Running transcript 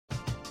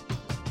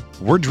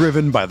We're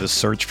driven by the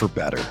search for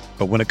better.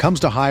 But when it comes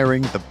to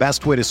hiring, the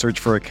best way to search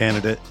for a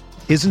candidate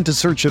isn't to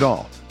search at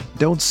all.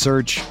 Don't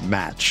search,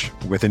 match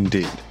with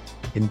Indeed.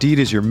 Indeed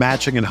is your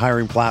matching and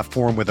hiring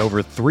platform with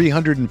over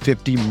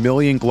 350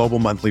 million global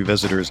monthly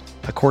visitors,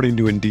 according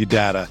to Indeed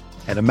data,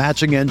 and a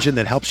matching engine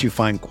that helps you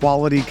find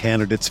quality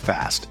candidates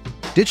fast.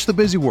 Ditch the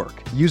busy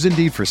work. Use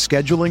Indeed for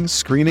scheduling,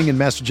 screening, and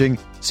messaging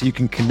so you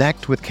can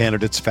connect with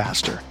candidates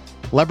faster.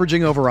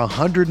 Leveraging over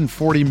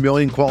 140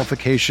 million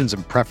qualifications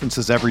and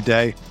preferences every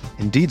day,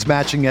 Indeed's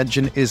matching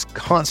engine is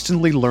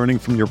constantly learning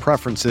from your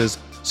preferences,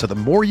 so the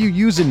more you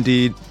use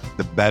Indeed,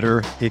 the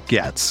better it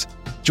gets.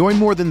 Join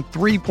more than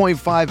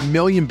 3.5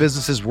 million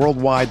businesses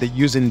worldwide that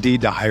use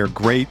Indeed to hire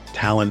great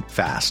talent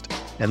fast.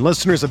 And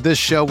listeners of this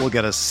show will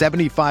get a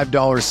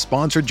 $75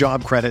 sponsored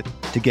job credit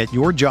to get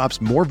your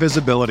jobs more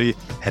visibility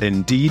at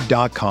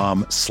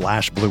Indeed.com/Blue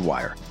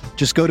Wire.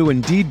 Just go to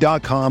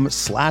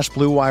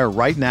Indeed.com/Blue Wire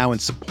right now and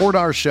support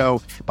our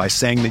show by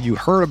saying that you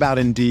heard about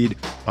Indeed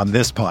on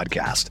this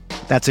podcast.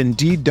 That's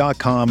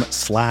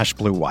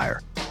Indeed.com/Blue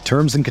Wire.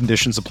 Terms and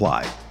conditions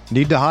apply.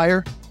 Need to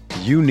hire?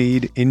 You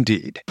need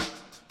Indeed.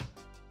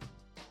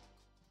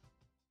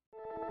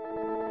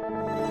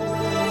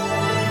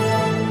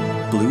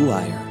 Blue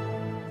Wire.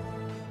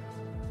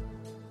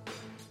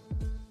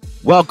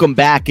 Welcome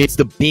back. It's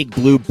the Big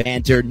Blue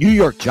Banter New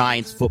York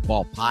Giants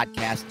football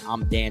podcast.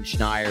 I'm Dan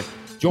Schneier.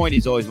 Joined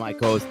as always my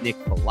co-host Nick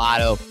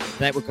Pilato.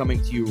 Tonight we're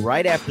coming to you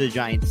right after the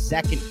Giants'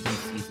 second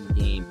preseason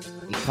game,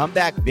 a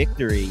comeback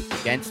victory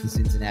against the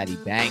Cincinnati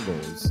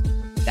Bengals.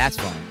 That's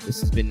fun.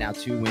 This has been now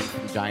 2 wins for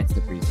the Giants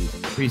in the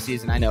preseason.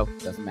 Preseason, I know,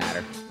 doesn't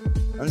matter.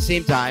 At the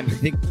same time, I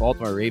think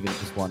Baltimore Ravens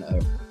just won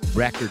a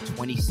record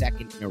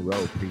 22nd in a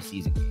row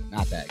preseason game.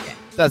 Not that, again,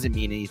 doesn't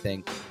mean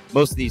anything.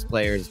 Most of these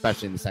players,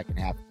 especially in the second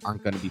half,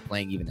 aren't going to be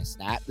playing even a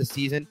snap this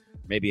season.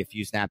 Maybe a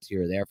few snaps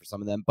here or there for some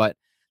of them. But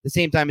at the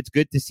same time, it's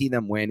good to see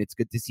them win. It's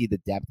good to see the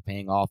depth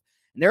paying off.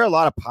 And there are a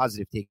lot of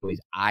positive takeaways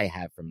I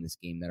have from this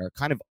game that are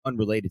kind of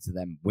unrelated to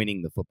them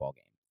winning the football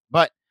game.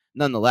 But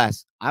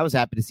nonetheless, I was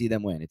happy to see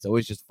them win. It's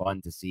always just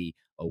fun to see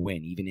a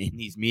win, even in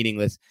these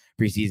meaningless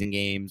preseason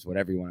games,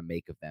 whatever you want to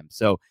make of them.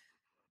 So,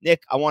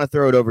 Nick, I want to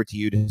throw it over to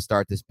you to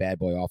start this bad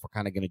boy off. We're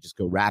kind of going to just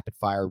go rapid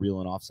fire,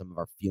 reeling off some of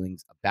our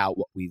feelings about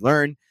what we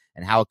learned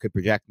and how it could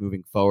project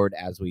moving forward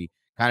as we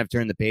kind of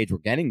turn the page. We're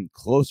getting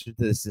closer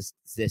to this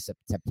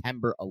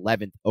September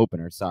 11th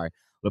opener. Sorry, a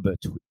little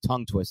bit of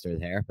tongue twister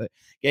there, but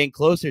getting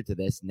closer to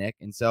this, Nick.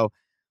 And so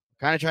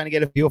kind of trying to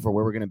get a feel for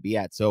where we're going to be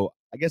at. So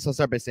I guess I'll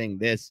start by saying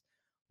this.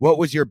 What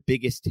was your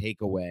biggest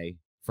takeaway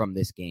from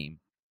this game?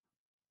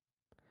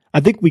 I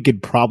think we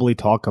could probably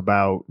talk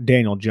about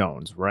Daniel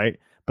Jones, right?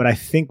 But I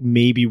think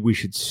maybe we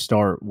should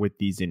start with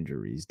these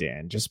injuries,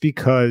 Dan, just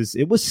because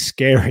it was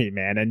scary,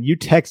 man. And you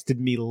texted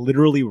me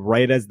literally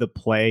right as the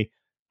play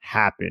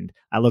happened.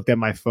 I looked at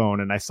my phone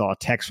and I saw a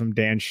text from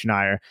Dan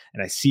Schneier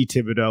and I see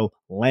Thibodeau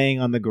laying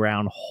on the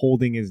ground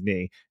holding his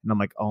knee. And I'm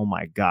like, oh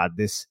my God,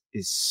 this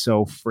is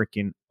so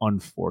freaking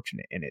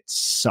unfortunate and it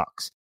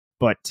sucks.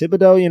 But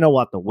Thibodeau, you know, we'll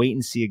have to wait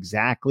and see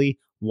exactly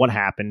what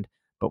happened.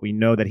 But we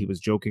know that he was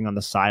joking on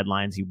the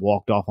sidelines. He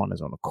walked off on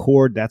his own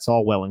accord. That's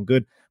all well and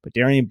good. But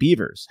Darian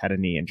Beavers had a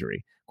knee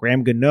injury.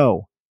 Graham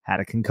Gano had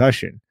a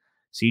concussion.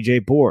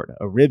 CJ Board,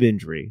 a rib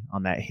injury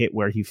on that hit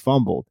where he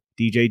fumbled.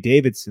 DJ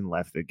Davidson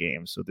left the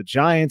game. So the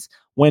Giants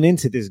went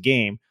into this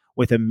game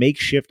with a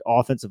makeshift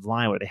offensive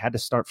line where they had to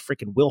start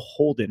freaking Will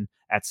Holden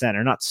at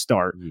center. Not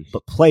start,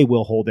 but play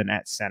Will Holden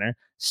at center.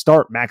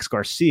 Start Max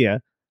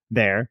Garcia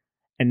there.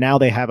 And now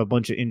they have a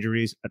bunch of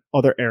injuries at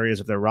other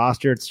areas of their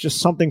roster. It's just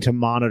something to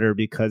monitor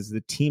because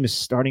the team is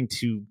starting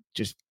to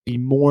just be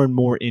more and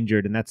more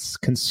injured, and that's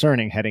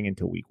concerning heading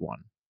into week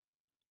one.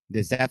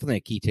 There's definitely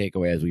a key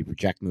takeaway as we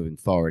project moving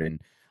forward. And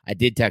I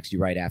did text you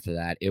right after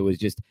that. It was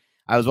just,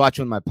 I was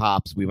watching with my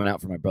pops. We went out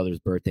for my brother's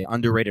birthday.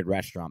 Underrated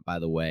restaurant, by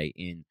the way,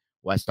 in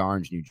West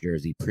Orange, New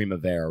Jersey.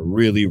 Primavera,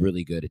 really,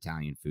 really good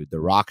Italian food. The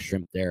rock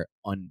shrimp there,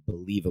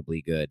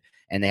 unbelievably good.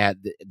 And they had,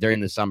 during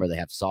the summer, they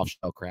have soft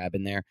shell crab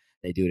in there.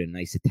 They do it in a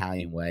nice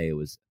Italian way. It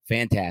was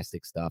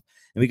fantastic stuff.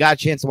 And we got a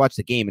chance to watch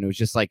the game, and it was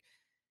just like,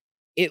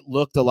 it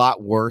looked a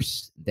lot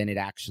worse than it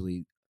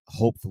actually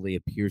hopefully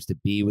appears to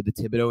be with the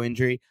Thibodeau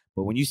injury.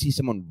 But when you see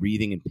someone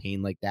breathing in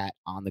pain like that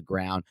on the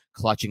ground,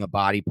 clutching a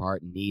body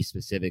part, knee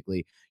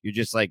specifically, you're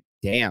just like,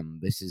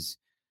 damn, is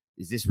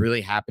this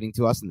really happening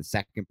to us in the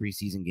second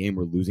preseason game?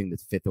 We're losing the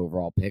 5th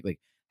overall pick. Like,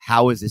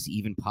 how is this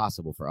even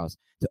possible for us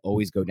to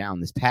always go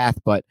down this path?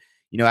 But,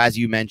 you know, as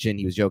you mentioned,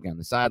 he was joking on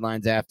the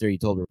sidelines after. He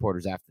told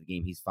reporters after the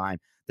game he's fine.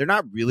 They're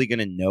not really going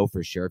to know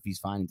for sure if he's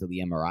fine until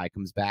the MRI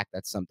comes back.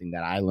 That's something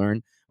that I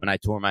learned when I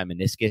tore my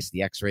meniscus.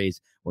 The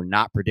x-rays were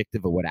not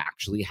predictive of what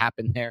actually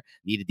happened there.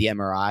 Needed the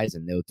MRIs,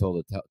 and they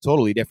told a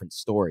totally different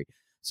story.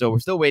 So we're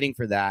still waiting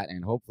for that,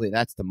 and hopefully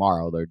that's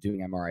tomorrow. They're doing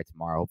MRI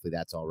tomorrow. Hopefully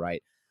that's all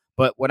right.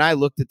 But when I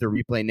looked at the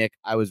replay, Nick,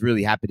 I was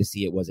really happy to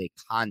see it was a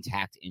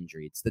contact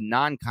injury. It's the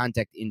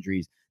non-contact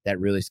injuries that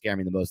really scare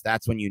me the most.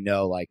 That's when you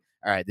know, like,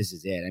 all right, this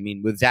is it. I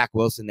mean, with Zach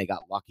Wilson, they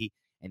got lucky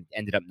and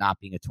ended up not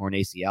being a torn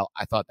ACL.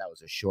 I thought that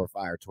was a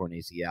surefire torn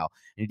ACL.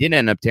 And he didn't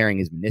end up tearing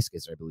his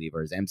meniscus, I believe,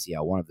 or his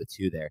MCL, one of the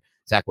two there,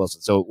 Zach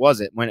Wilson. So it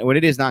wasn't. When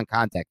it is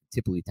non-contact, it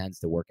typically tends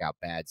to work out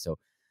bad. So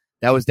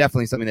that was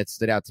definitely something that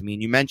stood out to me.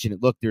 And you mentioned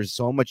it. Look, there's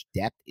so much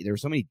depth. There were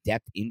so many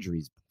depth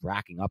injuries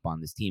racking up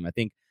on this team. I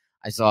think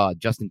I saw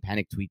Justin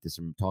Pennick tweet this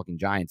from Talking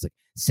Giants. Like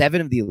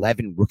 7 of the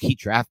 11 rookie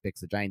draft picks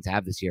the Giants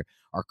have this year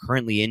are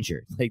currently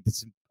injured. Like,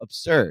 this is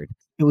absurd.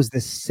 It was the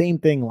same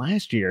thing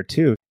last year,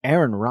 too.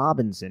 Aaron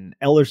Robinson,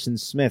 Ellerson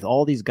Smith,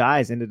 all these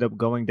guys ended up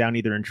going down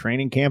either in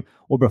training camp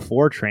or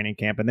before training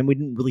camp. And then we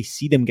didn't really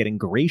see them get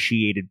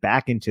ingratiated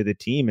back into the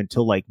team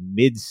until like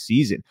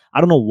mid-season. I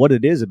don't know what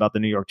it is about the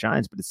New York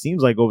Giants, but it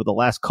seems like over the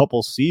last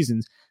couple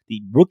seasons,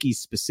 the rookies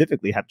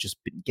specifically have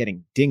just been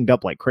getting dinged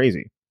up like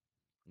crazy.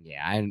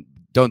 Yeah, I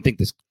don't think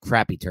this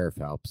crappy turf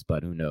helps,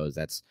 but who knows?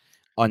 That's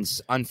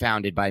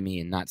unfounded by me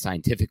and not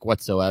scientific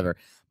whatsoever.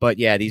 But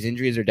yeah, these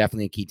injuries are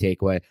definitely a key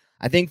takeaway.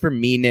 I think for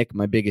me, Nick,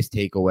 my biggest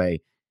takeaway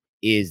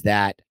is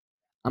that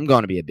I'm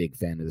going to be a big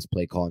fan of this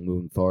play calling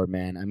moving forward,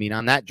 man. I mean,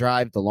 on that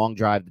drive, the long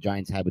drive the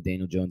Giants had with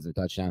Daniel Jones and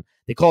the touchdown,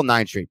 they called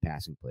 9 straight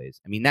passing plays.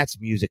 I mean, that's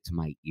music to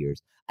my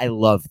ears. I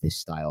love this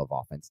style of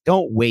offense.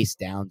 Don't waste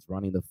downs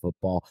running the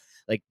football.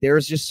 Like,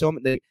 there's just so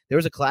many. There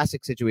was a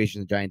classic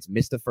situation. The Giants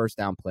missed a first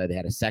down play. They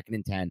had a 2nd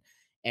and 10.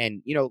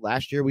 And, you know,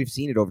 last year we've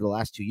seen it over the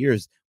last 2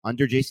 years.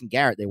 Under Jason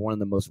Garrett, they were one of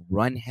the most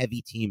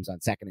run-heavy teams on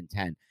 2nd and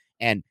 10.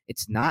 And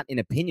it's not an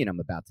opinion I'm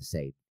about to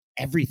say.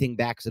 Everything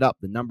backs it up.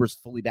 The numbers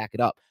fully back it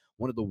up.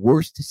 One of the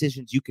worst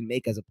decisions you can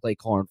make as a play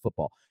caller in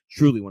football,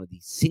 truly one of the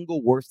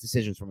single worst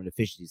decisions from an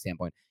efficiency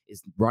standpoint,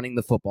 is running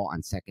the football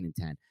on 2nd and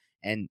 10.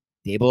 And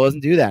Daboll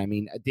doesn't do that. I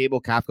mean,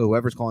 Daboll, Kafka,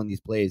 whoever's calling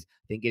these plays,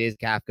 I think it is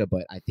Kafka,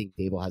 but I think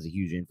Daboll has a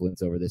huge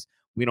influence over this.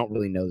 We don't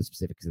really know the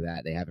specifics of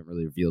that. They haven't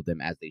really revealed them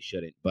as they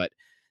shouldn't. But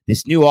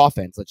this new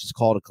offense, let's just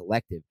call it a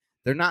collective,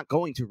 they're not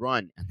going to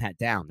run that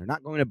down. They're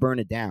not going to burn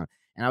it down.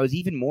 And I was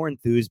even more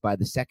enthused by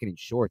the 2nd and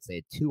shorts. They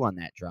had 2 on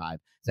that drive,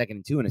 2nd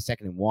and 2 and a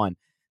 2nd and 1.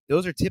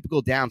 Those are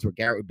typical downs where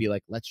Garrett would be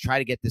like, let's try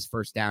to get this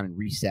first down and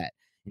reset.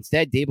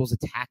 Instead, Daboll's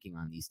attacking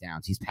on these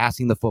downs. He's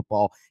passing the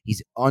football.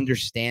 He's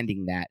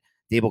understanding that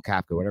Daboll,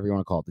 Kafka, whatever you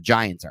want to call it, the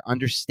Giants are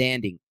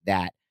understanding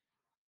that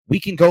we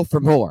can go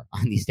for more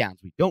on these downs.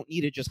 We don't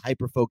need to just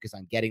hyper-focus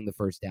on getting the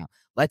first down.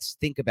 Let's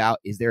think about,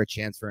 is there a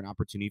chance for an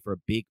opportunity for a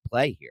big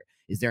play here?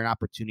 Is there an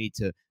opportunity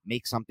to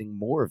make something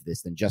more of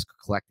this than just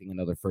collecting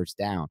another first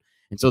down?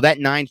 And so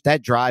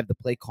that drive, the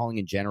play calling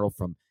in general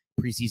from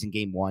preseason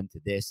game 1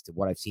 to this, to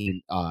what I've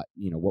seen,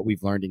 what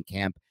we've learned in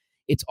camp,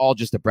 it's all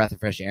just a breath of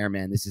fresh air,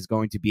 man. This is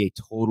going to be a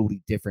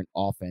totally different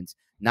offense,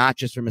 not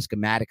just from a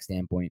schematic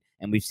standpoint.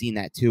 And we've seen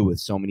that too with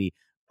so many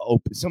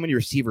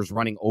receivers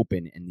running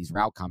open in these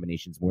route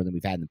combinations more than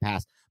we've had in the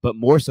past, but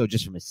more so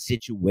just from a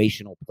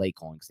situational play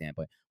calling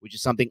standpoint, which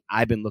is something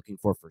I've been looking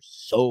for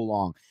so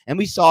long. And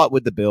we saw it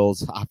with the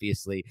Bills.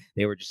 Obviously,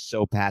 they were just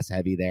so pass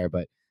heavy there,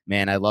 but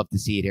man, I love to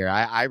see it here.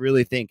 I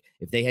really think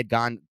if they had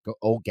gone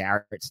old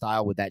Garrett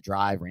style with that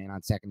drive, ran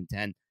on 2nd and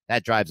 10,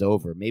 that drive's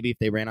over. Maybe if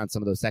they ran on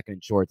some of those 2nd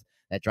and shorts,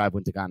 that drive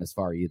wouldn't have gone as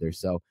far either.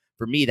 So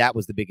for me, that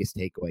was the biggest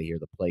takeaway here,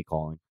 the play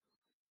calling.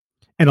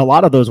 And a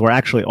lot of those were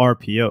actually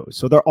RPOs.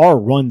 So there are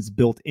runs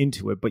built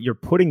into it, but you're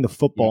putting the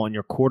football in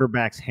your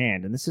quarterback's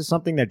hand. And this is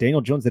something that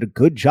Daniel Jones did a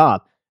good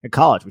job at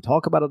college. We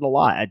talk about it a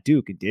lot at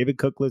Duke and David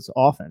Cookle's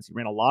offense. He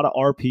ran a lot of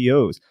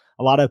RPOs,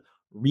 a lot of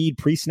read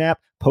pre-snap,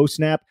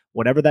 post-snap,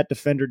 whatever that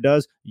defender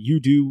does, you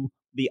do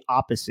the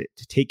opposite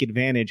to take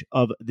advantage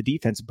of the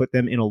defense and put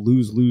them in a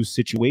lose-lose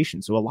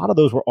situation. So a lot of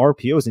those were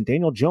RPOs. And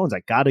Daniel Jones, I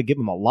got to give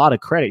him a lot of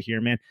credit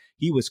here, man.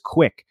 He was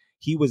quick.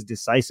 He was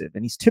decisive,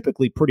 and he's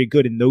typically pretty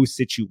good in those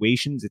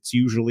situations. It's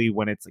usually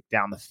when it's like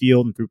down the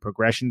field and through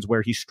progressions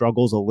where he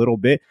struggles a little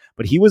bit,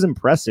 but he was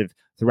impressive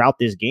throughout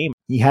this game.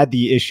 He had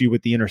the issue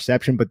with the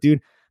interception, but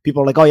dude,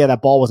 people are like, oh yeah,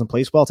 that ball wasn't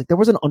placed well. It's like there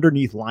was an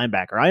underneath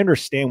linebacker. I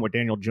understand what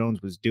Daniel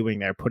Jones was doing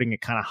there, putting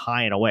it kind of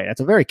high and away.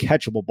 That's a very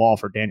catchable ball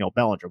for Daniel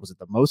Bellinger. Was it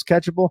the most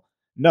catchable?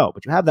 No,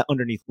 but you have that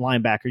underneath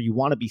linebacker. You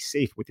want to be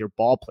safe with your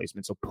ball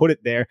placement. So put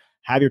it there,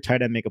 have your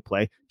tight end make a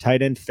play.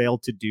 Tight end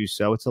failed to do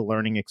so. It's a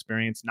learning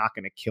experience, not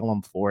going to kill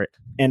him for it.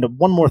 And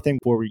one more thing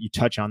before you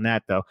touch on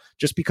that, though,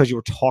 just because you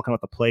were talking about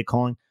the play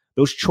calling,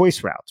 those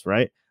choice routes,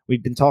 right?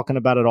 We've been talking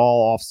about it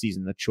all off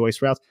season, the choice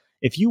routes.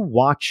 If you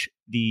watch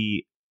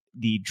the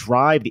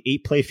drive, the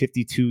 8-play,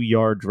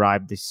 52-yard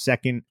drive,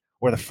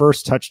 the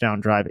first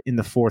touchdown drive in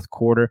the fourth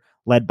quarter,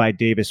 led by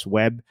Davis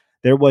Webb,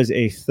 there was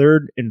a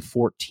 3rd and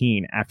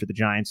 14 after the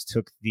Giants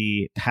took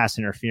the pass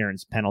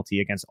interference penalty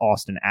against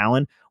Austin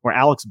Allen, where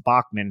Alex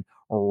Bachman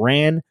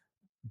ran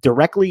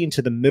directly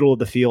into the middle of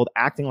the field,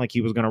 acting like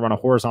he was going to run a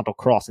horizontal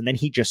cross, and then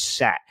he just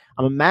sat.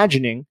 I'm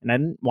imagining, and I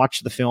didn't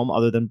watch the film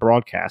other than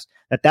broadcast,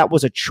 that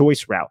was a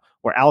choice route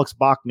where Alex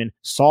Bachman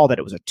saw that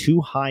it was a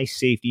too high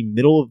safety,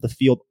 middle of the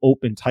field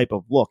open type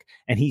of look,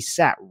 and he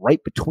sat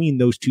right between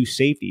those two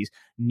safeties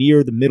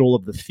near the middle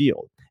of the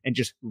field. and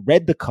just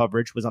read the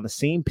coverage, was on the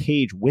same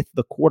page with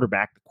the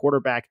quarterback. The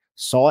quarterback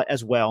saw it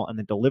as well and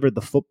then delivered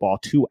the football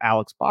to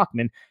Alex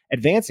Bachman,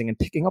 advancing and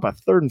picking up a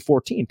 3rd and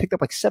 14, picked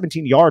up like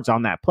 17 yards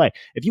on that play.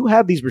 If you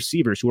have these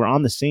receivers who are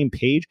on the same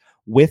page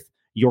with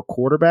your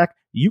quarterback,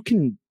 you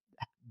can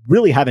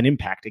really have an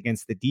impact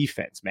against the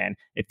defense, man,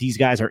 if these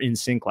guys are in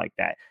sync like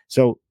that.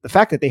 So the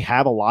fact that they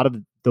have a lot of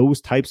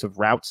those types of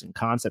routes and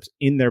concepts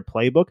in their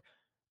playbook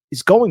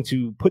is going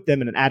to put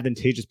them in an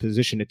advantageous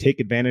position to take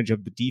advantage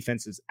of the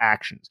defense's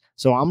actions.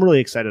 So I'm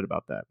really excited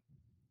about that.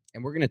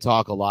 And we're going to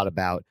talk a lot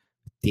about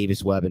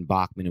Davis Webb and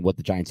Bachman and what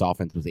the Giants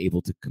offense was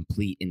able to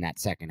complete in that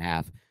second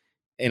half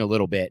in a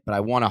little bit. But I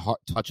want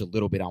to touch a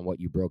little bit on what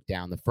you broke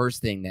down. The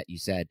first thing that you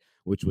said,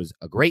 which was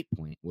a great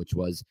point, which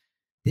was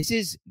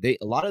a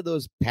lot of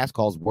those pass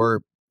calls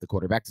were the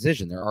quarterback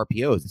decision. They're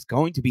RPOs. It's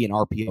going to be an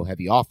RPO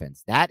heavy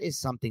offense. That is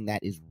something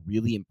that is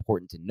really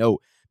important to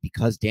note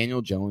because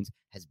Daniel Jones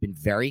has been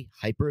very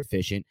hyper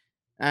efficient.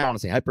 I don't want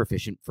to say hyper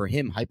efficient for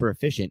him, hyper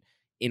efficient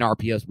in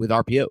RPOs with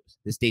RPOs.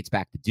 This dates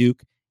back to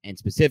Duke and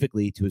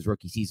specifically to his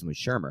rookie season with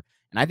Shurmur.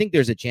 And I think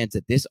there's a chance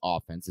that this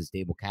offense, this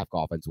Dable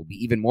Kafka offense, will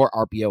be even more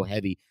RPO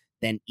heavy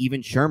than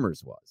even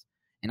Shurmur's was.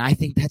 And I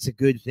think that's a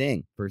good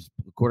thing for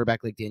a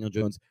quarterback like Daniel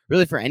Jones,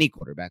 really for any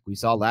quarterback. We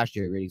saw last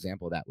year a great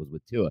example of that was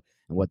with Tua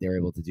and what they were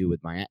able to do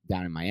with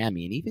down in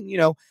Miami. And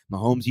even,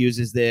 Mahomes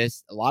uses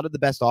this. A lot of the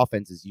best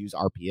offenses use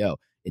RPO.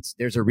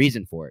 There's a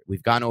reason for it.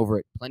 We've gone over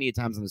it plenty of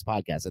times on this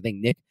podcast. I think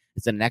Nick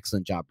has done an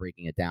excellent job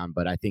breaking it down,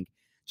 but I think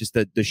just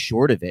the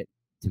short of it,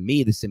 to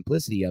me, the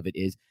simplicity of it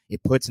is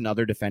it puts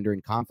another defender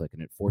in conflict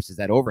and it forces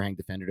that overhang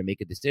defender to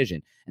make a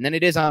decision. And then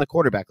it is on the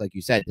quarterback, like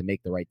you said, to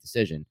make the right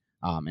decision.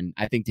 And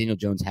I think Daniel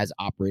Jones has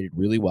operated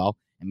really well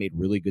and made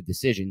really good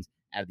decisions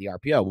out of the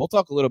RPO. We'll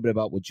talk a little bit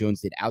about what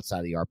Jones did outside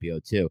of the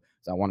RPO too.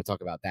 So I want to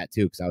talk about that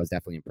too, because I was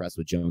definitely impressed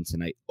with Jones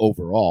tonight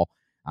overall,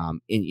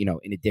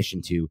 in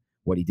addition to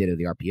what he did of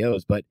the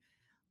RPOs. But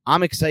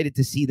I'm excited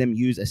to see them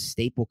use a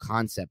staple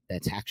concept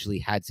that's actually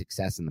had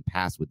success in the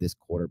past with this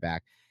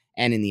quarterback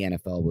and in the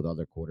NFL with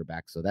other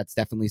quarterbacks. So that's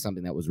definitely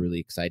something that was really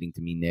exciting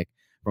to me, Nick,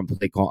 from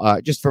play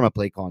call, just from a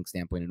play calling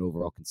standpoint and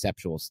overall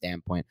conceptual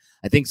standpoint.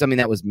 I think something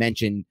that was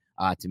mentioned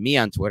to me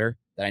on Twitter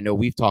that I know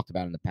we've talked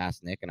about in the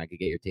past, Nick, and I could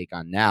get your take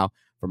on now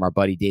from our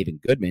buddy David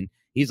Goodman.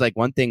 He's like,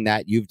 one thing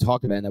that you've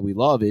talked about and that we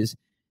love is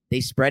they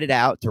spread it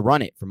out to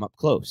run it from up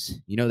close.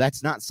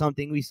 That's not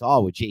something we saw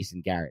with Jason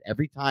Garrett.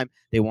 Every time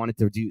they wanted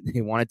to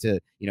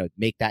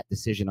make that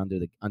decision under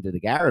the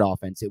Garrett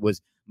offense, it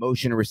was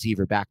motion a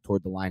receiver back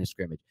toward the line of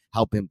scrimmage,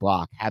 help him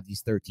block, have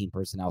these 13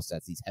 personnel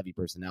sets, these heavy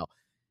personnel.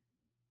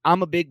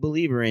 I'm a big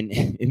believer in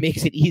it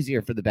makes it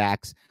easier for the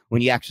backs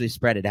when you actually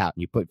spread it out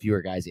and you put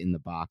fewer guys in the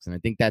box. And I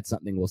think that's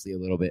something we'll see a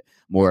little bit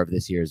more of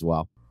this year as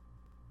well.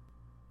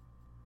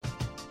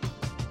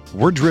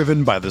 We're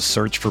driven by the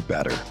search for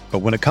better. But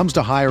when it comes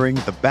to hiring,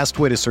 the best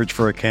way to search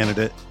for a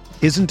candidate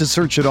isn't to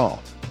search at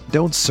all.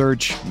 Don't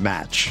search,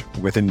 match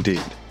with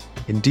Indeed.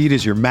 Indeed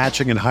is your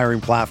matching and hiring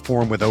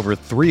platform with over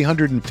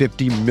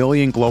 350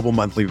 million global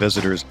monthly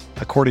visitors,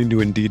 according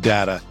to Indeed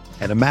data,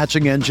 and a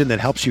matching engine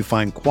that helps you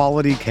find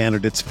quality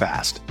candidates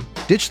fast.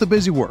 Ditch the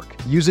busy work.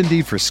 Use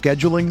Indeed for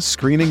scheduling,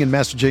 screening, and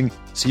messaging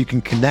so you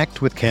can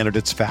connect with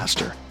candidates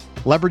faster.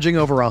 Leveraging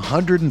over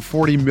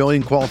 140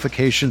 million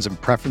qualifications and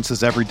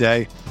preferences every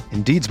day,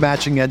 Indeed's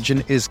matching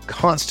engine is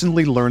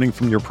constantly learning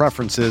from your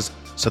preferences,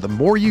 so the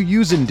more you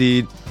use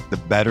Indeed, the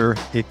better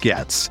it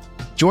gets.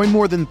 Join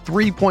more than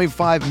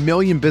 3.5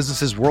 million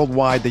businesses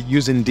worldwide that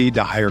use Indeed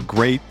to hire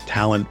great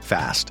talent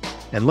fast.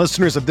 And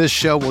listeners of this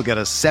show will get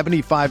a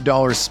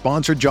 $75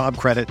 sponsored job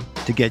credit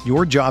to get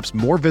your jobs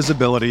more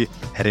visibility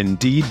at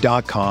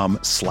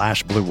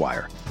Indeed.com/Blue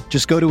Wire.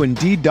 Just go to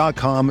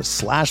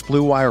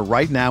Indeed.com/Blue Wire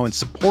right now and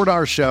support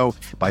our show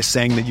by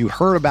saying that you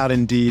heard about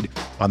Indeed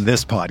on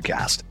this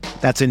podcast.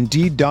 That's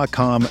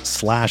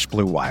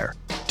Indeed.com/Blue Wire.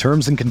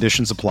 Terms and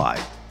conditions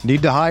apply.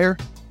 Need to hire?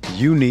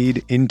 You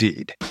need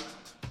Indeed.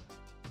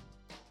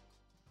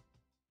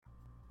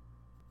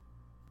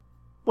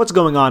 What's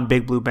going on,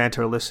 Big Blue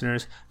Banter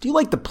listeners? Do you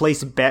like to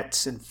place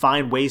bets and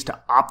find ways to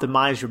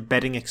optimize your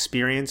betting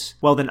experience?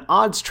 Well, then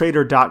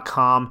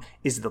oddstrader.com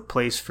is the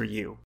place for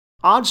you.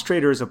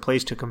 OddsTrader is a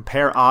place to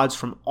compare odds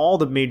from all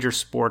the major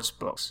sports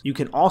books. You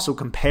can also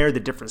compare the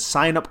different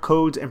sign-up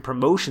codes and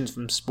promotions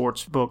from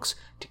sports books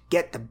to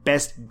get the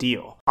best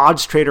deal.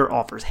 OddsTrader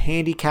offers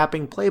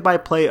handicapping,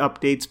 play-by-play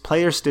updates,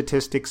 player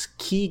statistics,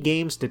 key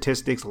game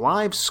statistics,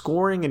 live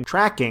scoring and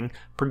tracking,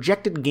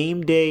 projected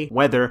game day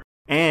weather,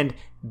 and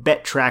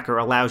Bet Tracker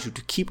allows you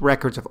to keep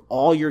records of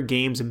all your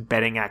games and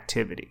betting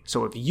activity.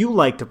 So if you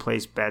like to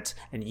place bets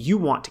and you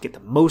want to get the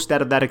most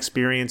out of that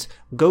experience,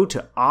 go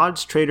to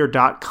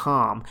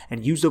oddstrader.com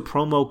and use the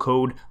promo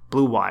code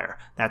BlueWire.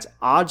 That's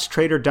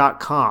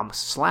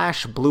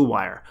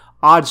oddstrader.com/BlueWire.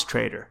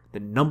 OddsTrader, the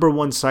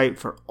 #1 site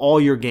for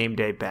all your game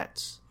day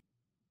bets.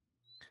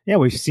 Yeah,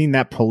 we've seen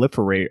that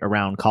proliferate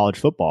around college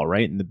football,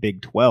 right? In the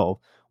Big 12,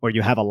 where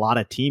you have a lot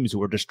of teams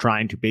who are just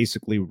trying to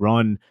basically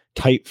run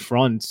tight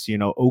fronts,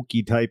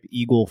 Okie type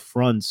Eagle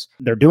fronts.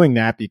 They're doing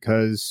that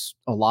because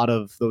a lot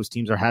of those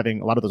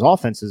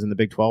offenses in the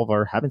Big 12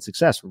 are having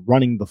success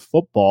running the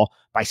football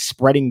by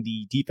spreading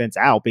the defense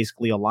out,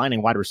 basically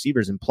aligning wide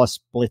receivers and plus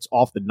splits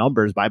off the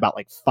numbers by about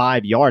like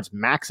 5 yards,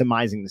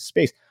 maximizing the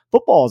space.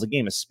 Football is a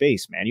game of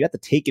space, man. You have to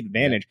take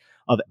advantage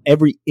of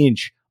every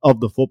inch of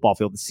the football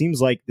field. It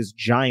seems like this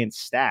Giants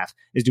staff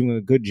is doing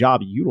a good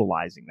job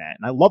utilizing that.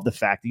 And I love the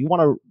fact that you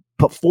want to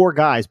put 4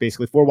 guys,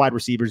 basically 4 wide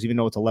receivers, even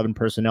though it's 11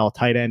 personnel,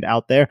 tight end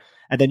out there.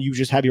 And then you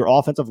just have your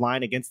offensive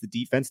line against the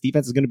defense.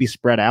 Defense is going to be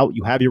spread out.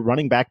 You have your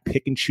running back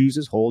pick and choose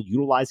his hole,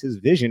 utilize his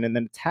vision, and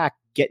then attack,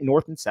 get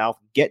north and south,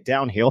 get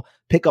downhill,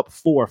 pick up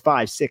 4,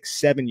 5, 6,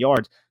 7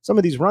 yards. Some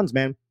of these runs,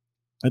 man,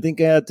 I think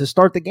to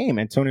start the game,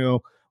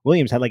 Antonio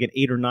Williams had like an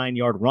 8 or 9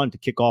 yard run to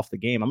kick off the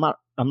game. I'm not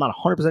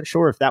 100%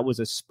 sure if that was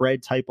a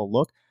spread type of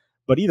look,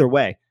 but either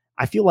way,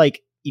 I feel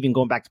like even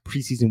going back to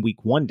preseason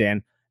week 1,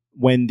 Dan,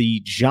 when the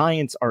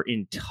Giants are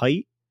in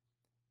tight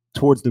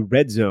towards the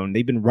red zone,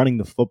 they've been running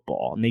the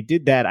football, and they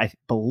did that, I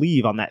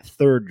believe, on that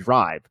 3rd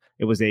drive.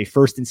 It was a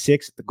 1st and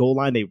 6 at the goal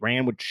line. They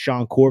ran with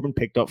Sean Corbin,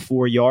 picked up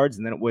 4 yards,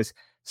 and then it was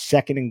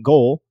 2nd and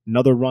goal,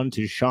 another run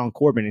to Sean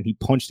Corbin, and he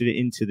punched it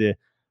into the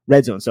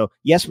red zone. So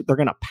yes, they're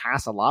going to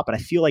pass a lot, but I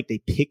feel like they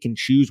pick and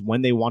choose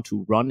when they want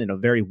to run in a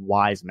very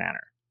wise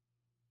manner.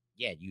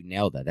 Yeah, you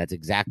nailed that. That's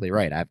exactly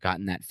right. I've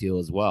gotten that feel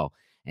as well.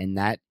 And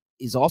that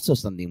is also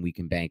something we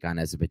can bank on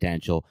as a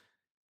potential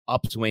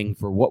upswing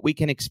for what we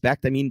can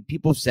expect. I mean,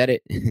 people said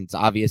it. It's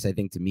obvious, I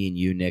think, to me and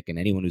you, Nick, and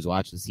anyone who's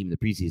watched this team in the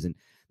preseason.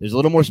 There's a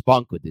little more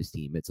spunk with this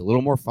team. It's a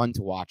little more fun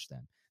to watch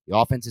them. The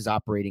offense is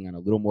operating on a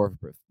little more,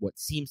 what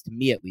seems to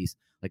me at least,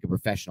 like a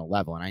professional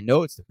level. And I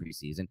know it's the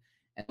preseason.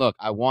 And look,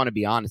 I want to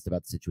be honest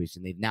about the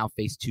situation. They've now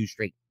faced 2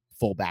 straight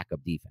full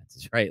backup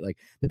defenses, right? Like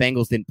the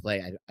Bengals didn't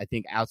play, I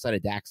think, outside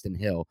of Daxton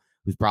Hill,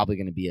 who's probably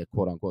going to be a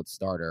quote-unquote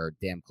starter or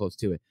damn close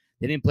to it.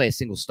 They didn't play a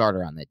single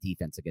starter on that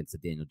defense against the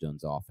Daniel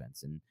Jones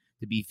offense. And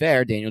to be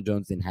fair, Daniel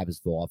Jones didn't have his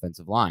full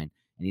offensive line,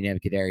 and he didn't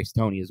have Kadarius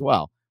Toney as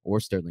well, or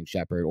Sterling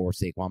Shepard, or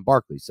Saquon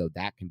Barkley. So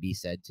that can be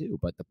said too.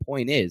 But the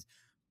point is,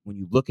 when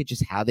you look at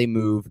just how they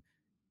move,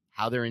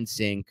 how they're in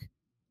sync,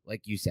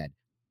 like you said,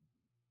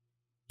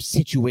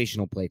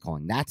 situational play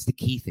calling. That's the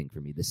key thing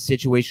for me. The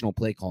situational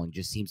play calling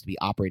just seems to be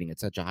operating at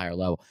such a higher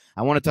level.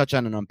 I want to touch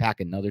on and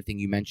unpack another thing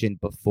you mentioned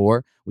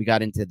before we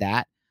got into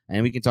that.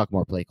 And we can talk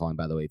more play calling,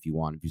 by the way, if you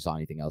want, if you saw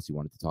anything else you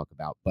wanted to talk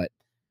about. But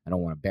I don't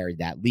want to bury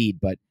that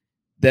lead. But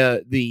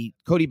the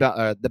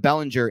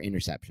Bellinger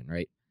interception,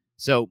 right?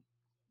 So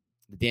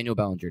the Daniel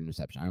Bellinger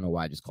interception. I don't know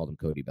why I just called him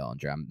Cody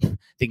Bellinger. I'm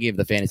thinking of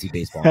the fantasy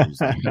baseball news.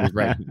 I was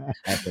writing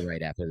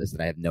right after this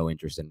that I have no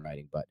interest in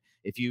writing. But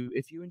if you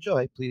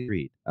enjoy, please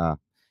read.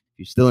 If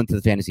you're still into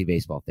the fantasy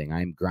baseball thing,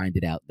 I'm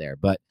grinded out there.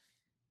 But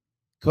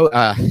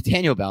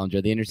Daniel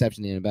Bellinger, the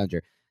interception, Daniel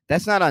Bellinger,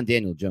 that's not on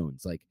Daniel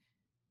Jones. Like,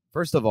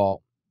 first of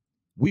all,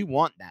 we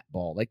want that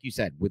ball, like you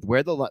said, with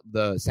where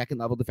the second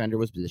level defender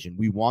was positioned.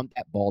 We want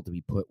that ball to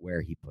be put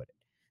where he put it.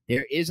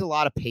 There is a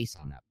lot of pace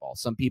on that ball.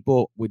 Some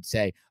people would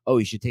say, "Oh,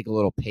 you should take a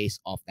little pace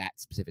off that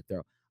specific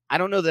throw." I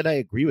don't know that I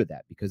agree with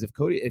that, because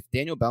if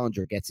Daniel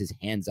Bellinger gets his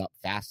hands up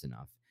fast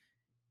enough,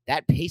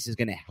 that pace is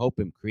going to help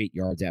him create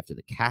yards after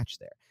the catch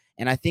there.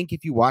 And I think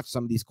if you watch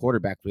some of these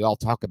quarterbacks, we all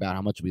talk about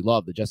how much we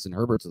love the Justin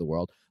Herberts of the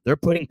world. They're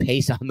putting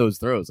pace on those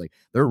throws. Like,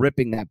 they're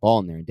ripping that ball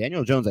in there. And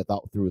Daniel Jones, I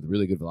thought, threw with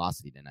really good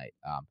velocity tonight,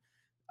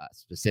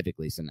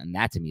 specifically. So, and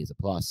that to me is a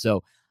plus.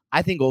 So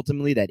I think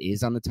ultimately that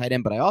is on the tight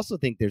end. But I also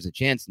think there's a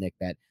chance, Nick,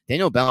 that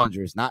Daniel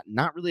Bellinger is not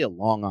really a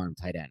long arm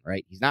tight end,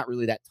 right? He's not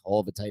really that tall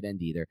of a tight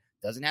end either.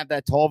 Doesn't have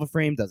that tall of a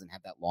frame, doesn't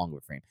have that long of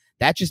a frame.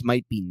 That just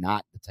might be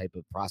not the type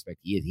of prospect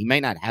he is. He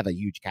might not have a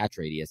huge catch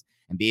radius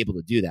and be able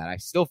to do that. I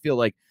still feel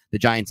like the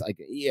Giants, like,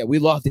 yeah, we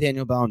love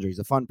Daniel Bellinger. He's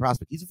a fun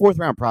prospect. He's a 4th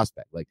round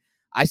prospect. Like,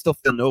 I still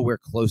feel nowhere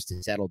close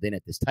to settled in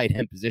at this tight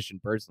end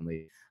position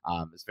personally.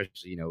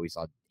 Especially, we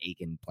saw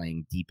Aiken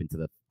playing deep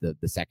into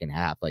the second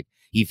half. Like,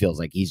 he feels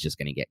like he's just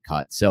going to get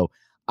cut. So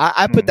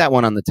I put that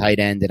one on the tight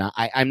end, and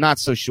I'm not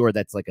so sure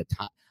that's like a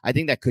top. I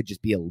think that could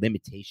just be a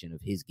limitation of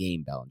his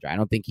game, Bellinger. I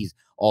don't think he's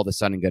all of a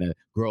sudden going to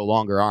grow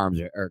longer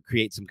arms or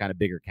create some kind of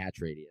bigger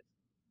catch radius.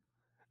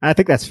 I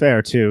think that's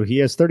fair, too. He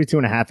has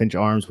 32.5-inch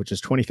arms, which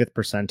is 25th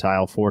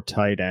percentile for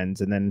tight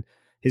ends. And then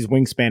his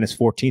wingspan is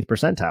 14th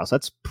percentile. So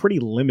that's pretty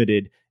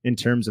limited in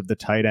terms of the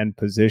tight end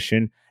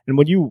position. And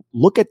when you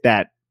look at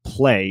that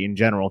play in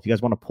general, if you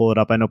guys want to pull it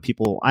up, I know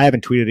I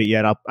haven't tweeted it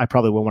yet. I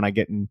probably will when I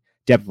get in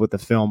depth with the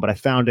film, but I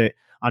found it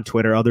on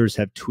Twitter. Others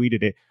have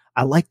tweeted it.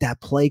 I like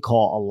that play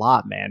call a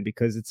lot, man,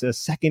 because it's a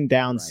second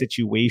down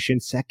situation,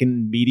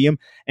 second medium,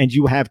 and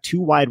you have 2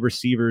 wide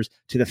receivers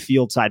to the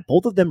field side,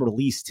 both of them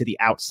released to the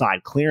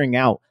outside, clearing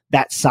out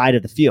that side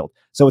of the field.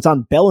 So it's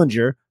on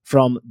Bellinger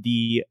from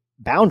the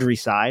boundary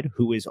side,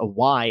 who is a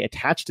Y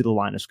attached to the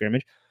line of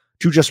scrimmage,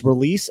 to just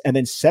release and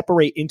then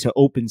separate into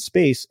open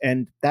space.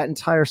 And that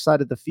entire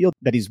side of the field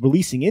that he's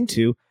releasing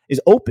into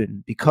is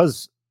open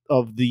because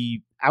of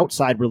the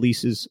outside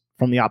releases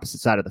from the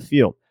opposite side of the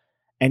field.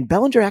 And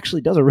Bellinger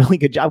actually does a really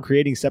good job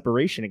creating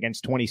separation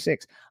against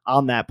 26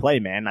 on that play,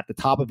 man. At the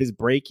top of his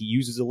break, he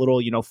uses a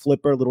little,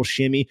 flipper, little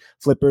shimmy.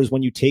 Flippers,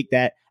 when you take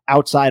that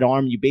outside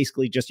arm, you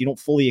basically you don't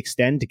fully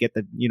extend to get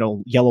the,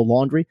 yellow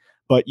laundry,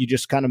 but you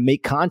just kind of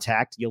make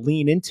contact. You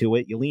lean into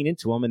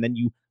him, and then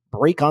you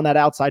break on that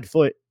outside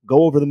foot,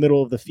 go over the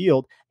middle of the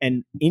field,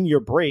 and in your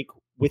break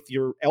with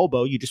your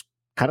elbow, you just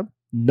kind of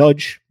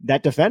nudge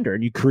that defender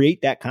and you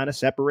create that kind of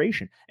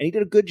separation. And he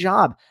did a good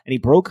job, and he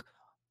broke,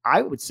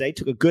 I would say,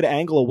 took a good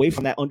angle away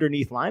from that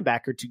underneath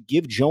linebacker to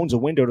give Jones a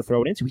window to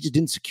throw it into. He just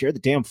didn't secure the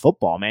damn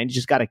football, man. You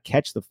just got to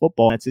catch the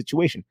football in that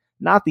situation.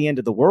 Not the end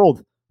of the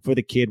world for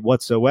the kid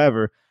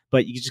whatsoever,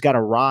 but you just got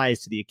to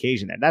rise to the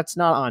occasion there. That's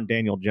not on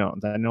Daniel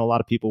Jones. I know a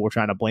lot of people were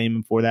trying to blame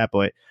him for that,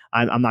 but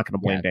I'm not going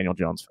to blame Daniel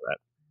Jones for that.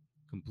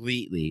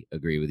 Completely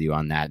agree with you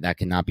on that. That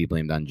cannot be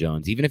blamed on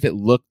Jones. Even if it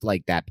looked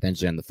like that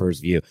potentially on the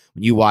first view,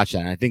 when you watch that,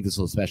 and I think this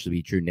will especially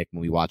be true, Nick,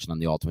 when we watch it on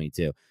the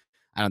All-22,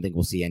 I don't think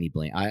we'll see any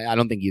blame. I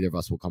don't think either of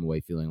us will come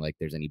away feeling like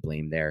there's any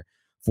blame there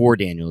for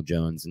Daniel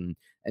Jones. And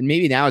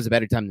maybe now is a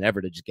better time than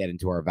ever to just get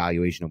into our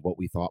evaluation of what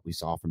we thought we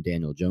saw from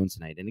Daniel Jones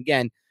tonight. And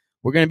again,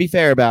 we're going to be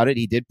fair about it.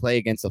 He did play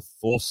against a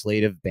full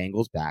slate of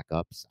Bengals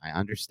backups. I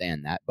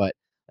understand that. But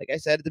like I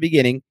said at the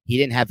beginning, he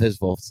didn't have his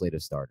full slate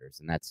of starters.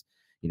 And that's,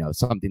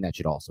 something that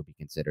should also be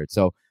considered.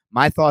 So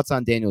my thoughts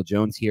on Daniel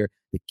Jones here,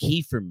 the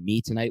key for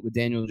me tonight with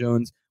Daniel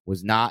Jones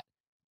was not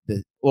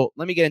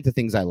let me get into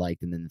things I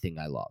liked and then the thing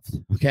I loved.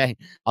 Okay.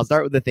 I'll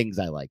start with the things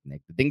I liked,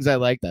 Nick. The things I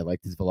liked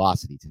his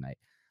velocity tonight.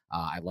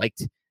 I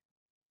liked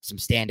some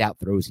standout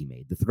throws he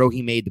made. The throw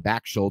he made, the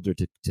back shoulder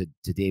to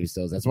David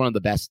Sills, that's one of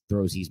the best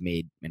throws he's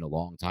made in a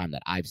long time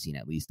that I've seen,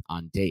 at least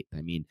on tape.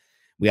 I mean,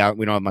 we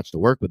don't have much to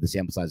work with. The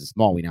sample size is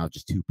small. We now have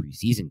just 2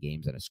 preseason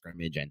games and a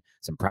scrimmage and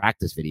some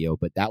practice video,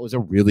 but that was a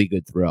really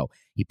good throw.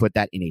 He put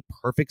that in a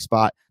perfect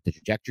spot. The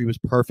trajectory was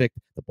perfect.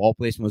 The ball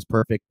placement was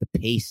perfect. The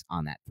pace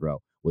on that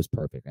throw was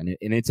perfect. And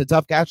it's a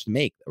tough catch to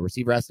make. A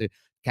receiver has to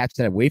catch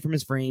that away from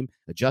his frame,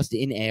 adjust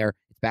in air,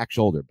 it's back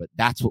shoulder, but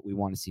that's what we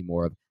want to see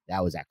more of.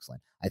 That was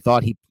excellent. I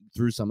thought he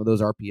threw some of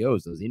those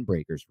RPOs, those in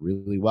breakers,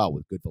 really well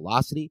with good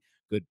velocity,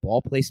 good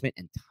ball placement,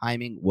 and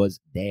timing was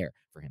there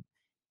for him.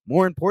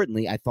 More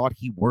importantly, I thought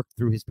he worked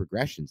through his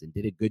progressions and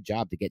did a good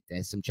job to get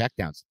some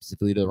checkdowns,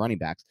 specifically to the running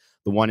backs.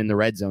 The one in the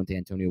red zone to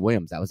Antonio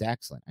Williams, that was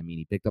excellent. I mean,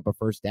 he picked up a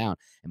first down.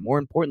 And more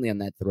importantly on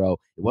that throw,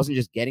 it wasn't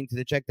just getting to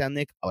the checkdown,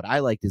 Nick. What I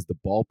liked is the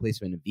ball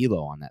placement and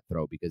velo on that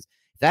throw, because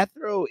if that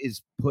throw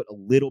is put a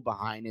little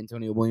behind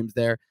Antonio Williams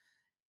there,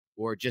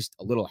 or just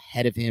a little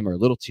ahead of him, or a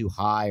little too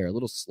high, or a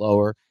little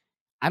slower,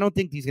 I don't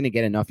think he's going to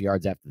get enough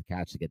yards after the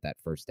catch to get that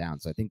first down.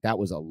 So I think that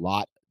was a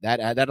lot. That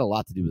had a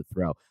lot to do with the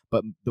throw.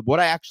 But what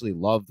I actually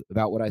loved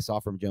about what I saw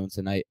from Jones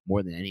tonight,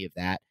 more than any of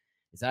that,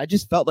 is that I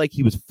just felt like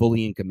he was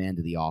fully in command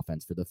of the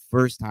offense for the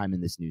first time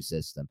in this new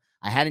system.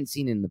 I hadn't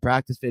seen it in the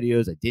practice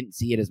videos. I didn't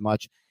see it as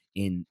much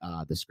in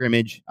the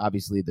scrimmage,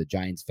 obviously the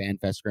Giants Fan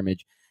Fest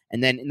scrimmage.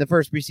 And then in the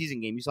first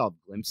preseason game, you saw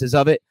glimpses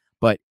of it.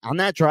 But on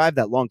that drive,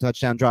 that long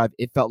touchdown drive,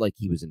 it felt like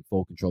he was in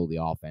full control of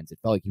the offense. It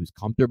felt like he was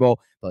comfortable,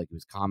 felt like he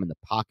was calm in the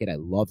pocket. I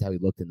loved how he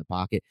looked in the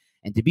pocket.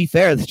 And to be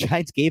fair, the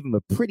Giants gave him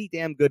a pretty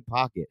damn good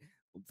pocket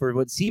for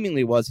what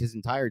seemingly was his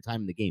entire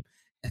time in the game.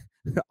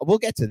 We'll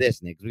get to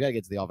this, Nick, because we got to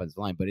get to the offensive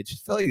line. But it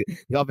just felt like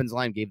the offensive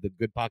line gave the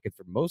good pocket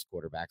for most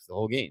quarterbacks the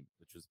whole game,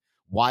 which was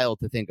wild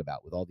to think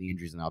about with all the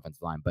injuries in the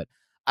offensive line. But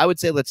I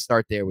would say let's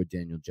start there with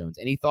Daniel Jones.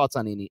 Any thoughts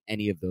on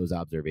any of those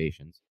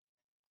observations?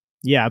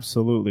 Yeah,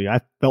 absolutely. I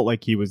felt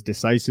like he was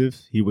decisive.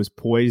 He was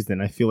poised.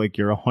 And I feel like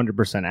you're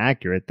 100%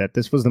 accurate that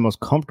this was the most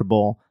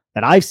comfortable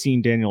that I've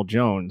seen Daniel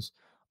Jones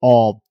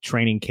all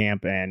training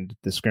camp and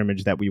the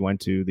scrimmage that we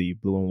went to, the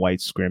blue and white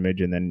scrimmage,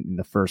 and then in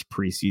the first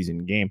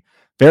preseason game.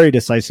 Very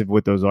decisive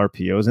with those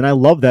RPOs. And I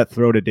love that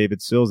throw to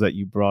David Sills that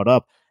you brought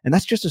up. And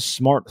that's just a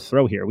smart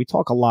throw here. We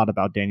talk a lot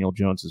about Daniel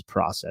Jones's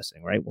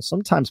processing, right? Well,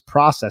 sometimes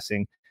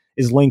processing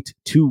is linked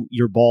to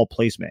your ball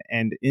placement.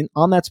 And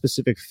on that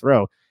specific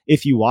throw,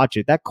 if you watch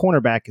it, that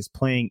cornerback is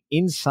playing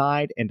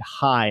inside and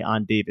high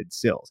on David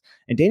Sills.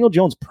 And Daniel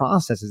Jones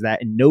processes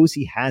that and knows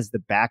he has the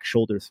back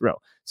shoulder throw.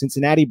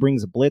 Cincinnati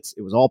brings a blitz.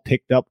 It was all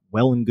picked up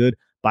well and good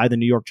by the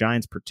New York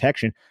Giants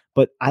protection.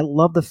 But I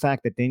love the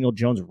fact that Daniel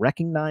Jones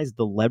recognized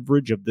the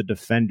leverage of the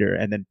defender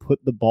and then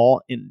put the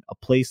ball in a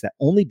place that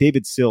only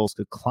David Sills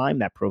could climb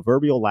that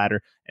proverbial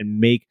ladder and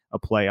make a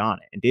play on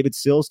it. And David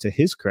Sills, to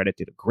his credit,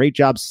 did a great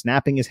job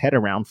snapping his head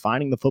around,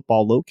 finding the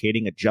football,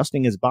 locating,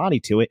 adjusting his body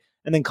to it,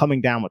 and then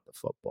coming down with the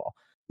football.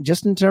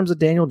 Just in terms of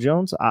Daniel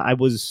Jones, I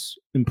was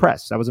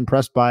impressed. I was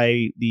impressed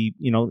by we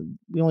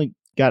only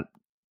got a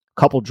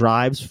couple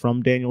drives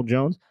from Daniel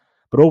Jones,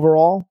 but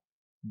overall,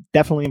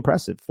 definitely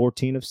impressive.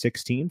 14 of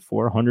 16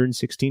 for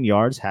 116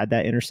 yards, had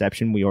that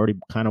interception. We already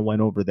kind of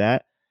went over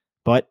that,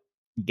 but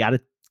you got to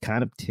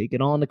kind of take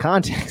it all into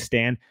context,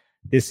 Dan.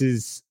 This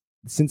is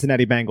the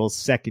Cincinnati Bengals'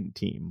 second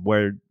team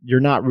where you're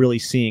not really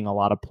seeing a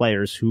lot of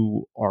players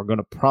who are going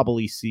to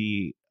probably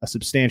see a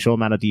substantial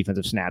amount of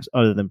defensive snaps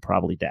other than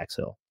probably Dax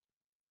Hill.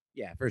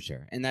 Yeah, for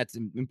sure. And that's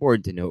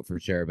important to note for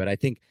sure. But I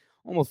think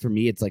almost for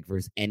me, it's like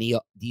versus any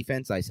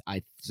defense,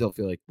 I still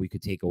feel like we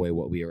could take away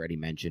what we already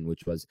mentioned,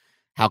 which was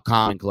how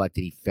calm and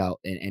collected he felt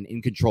and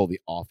in control of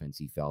the offense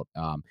he felt.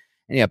 And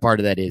yeah, part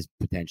of that is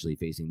potentially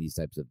facing these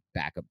types of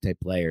backup type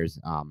players.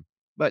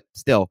 But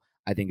still,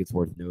 I think it's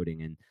worth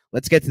noting. And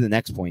let's get to the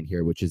next point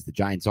here, which is the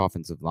Giants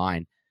offensive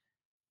line.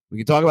 We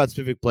can talk about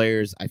specific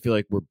players. I feel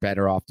like we're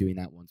better off doing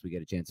that once we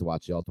get a chance to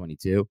watch the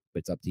All-22. But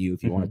it's up to you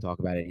if you want to talk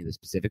about any of the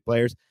specific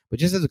players. But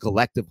just as a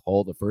collective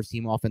whole, the first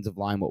team offensive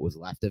line, what was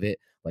left of it,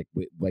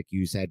 like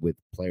you said, with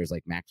players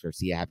like Max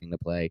Garcia having to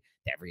play,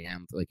 Devery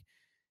like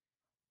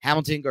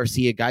Hamilton,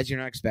 Garcia, guys you're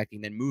not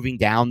expecting, then moving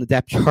down the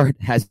depth chart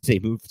as they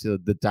move to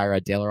the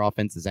Tyrod Taylor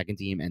offense, the second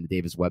team, and the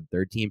Davis Webb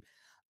third team.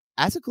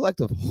 As a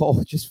collective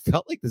whole, it just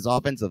felt like this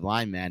offensive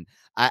line, man.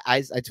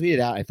 I tweeted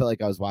out, I felt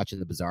like I was watching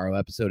the Bizarro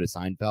episode of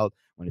Seinfeld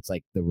when it's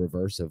like the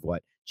reverse of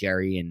what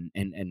Jerry and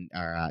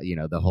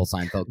the whole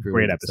Seinfeld crew.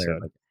 Great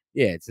episode. Like,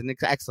 yeah, it's an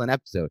excellent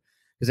episode.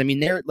 Because, I mean,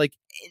 they're like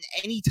in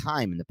any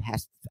time in the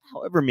past,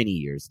 however many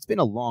years, it's been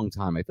a long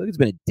time. I feel like it's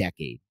been a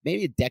decade,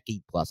 maybe a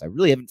decade plus. I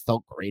really haven't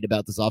felt great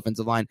about this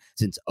offensive line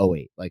since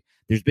 2008. Like,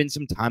 there's been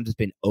some times it's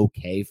been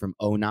okay from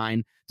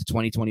 2009 to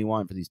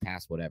 2021 for these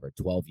past,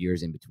 12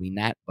 years in between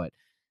that. But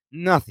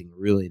nothing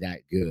really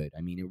that good.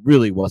 I mean, it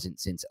really wasn't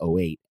since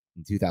 2008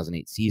 in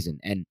 2008 season.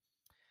 And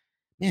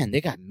man,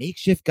 they got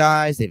makeshift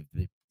guys. They've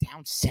been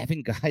down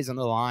 7 guys on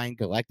the line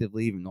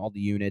collectively, even all the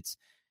units.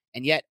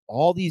 And yet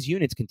all these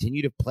units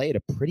continue to play at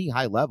a pretty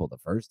high level. The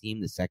first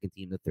team, the second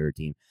team, the third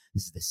team.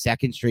 This is the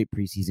second straight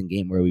preseason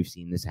game where we've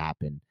seen this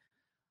happen.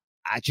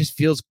 It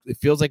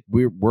feels like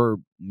we're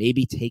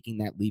maybe taking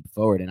that leap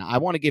forward. And I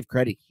want to give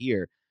credit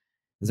here,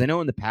 because I know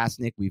in the past,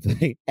 Nick, we've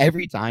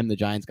every time the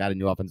Giants got a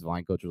new offensive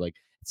line coach, we're like,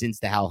 since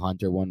the Hal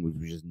Hunter one,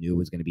 we just knew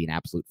was going to be an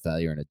absolute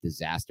failure and a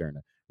disaster and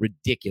a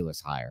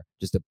ridiculous hire,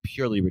 just a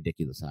purely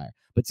ridiculous hire.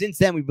 But since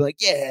then, we'd be like,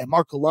 yeah,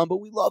 Mark Colombo,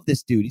 we love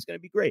this dude. He's going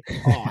to be great.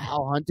 Oh,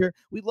 Hal Hunter,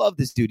 we love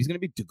this dude. He's going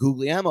to be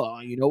DeGuglielmo. Oh,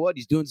 you know what?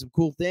 He's doing some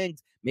cool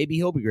things. Maybe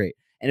he'll be great.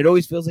 And it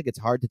always feels like it's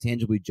hard to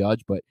tangibly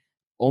judge, but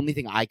only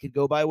thing I could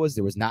go by was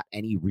there was not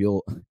any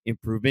real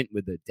improvement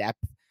with the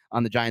depth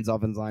on the Giants'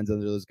 offensive lines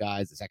under those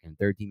guys, the second and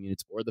third team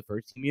units or the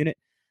first team unit.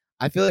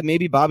 I feel like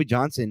maybe Bobby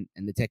Johnson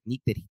and the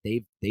technique that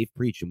they've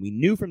preached, and we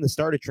knew from the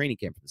start of training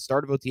camp, from the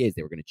start of OTAs,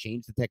 they were going to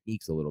change the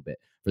techniques a little bit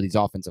for these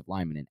offensive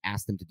linemen and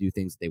ask them to do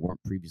things that they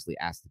weren't previously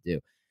asked to do.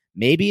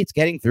 Maybe it's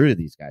getting through to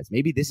these guys.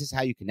 Maybe this is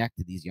how you connect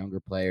to these younger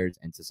players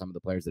and to some of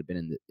the players that have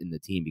been in the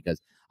team, because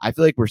I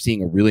feel like we're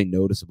seeing a really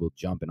noticeable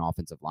jump in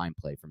offensive line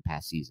play from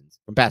past preseasons,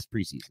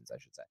 I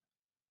should say.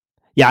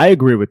 Yeah, I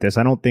agree with this.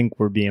 I don't think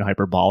we're being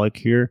hyperbolic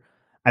here.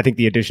 I think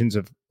the additions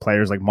of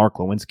players like Mark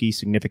Lewinsky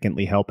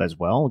significantly help as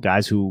well.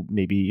 Guys who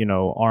maybe,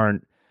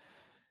 aren't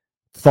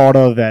thought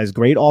of as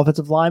great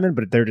offensive linemen,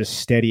 but they're just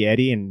steady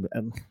Eddie. And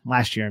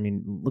last year, I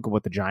mean, look at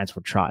what the Giants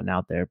were trotting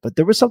out there. But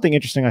there was something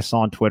interesting I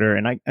saw on Twitter,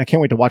 and I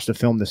can't wait to watch the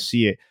film to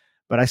see it.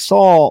 But I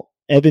saw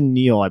Evan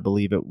Neal, I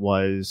believe it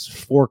was,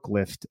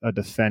 forklift a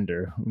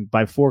defender.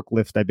 By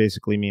forklift, I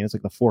basically mean it's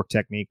like the fork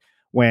technique.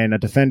 When a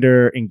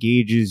defender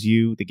engages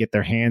you, they get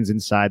their hands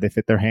inside, they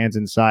fit their hands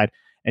inside,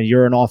 and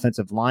you're an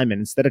offensive lineman,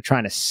 instead of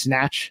trying to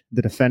snatch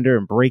the defender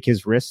and break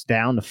his wrists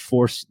down to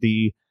force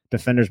the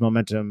defender's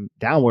momentum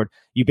downward,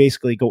 you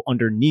basically go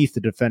underneath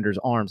the defender's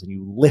arms and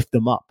you lift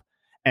them up.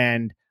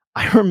 And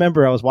I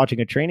remember I was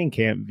watching a training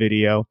camp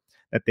video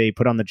that they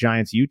put on the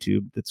Giants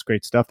YouTube. That's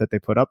great stuff that they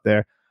put up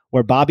there,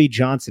 where Bobby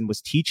Johnson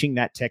was teaching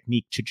that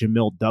technique to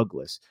Jamil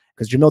Douglas,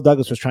 because Jamil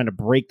Douglas was trying to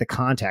break the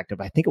contact of,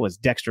 I think it was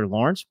Dexter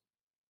Lawrence.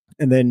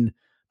 And then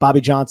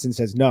Bobby Johnson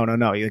says, no.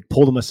 He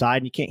pulled him aside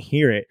and you can't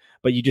hear it,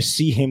 but you just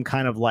see him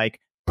kind of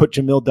like put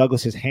Jamil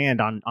Douglas's hand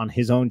on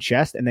his own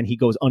chest, and then he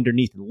goes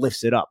underneath and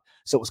lifts it up.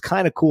 So it was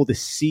kind of cool to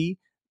see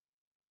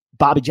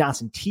Bobby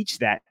Johnson teach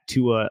that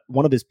to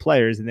one of his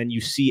players, and then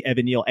you see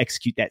Evan Neal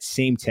execute that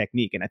same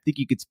technique. And I think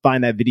you could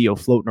find that video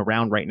floating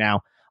around right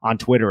now on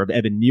Twitter of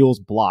Evan Neal's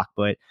block.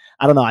 But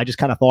I don't know, I just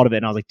kind of thought of it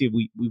and I was like, dude,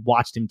 we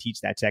watched him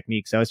teach that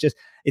technique. So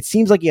it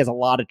seems like he has a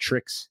lot of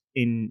tricks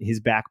in his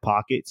back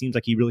pocket. It seems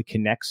like he really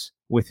connects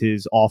with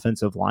his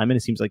offensive lineman.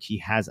 It seems like he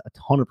has a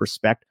ton of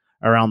respect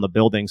around the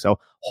building. So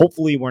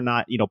hopefully we're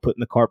not, putting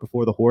the cart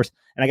before the horse.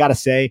 And I got to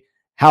say,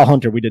 Hal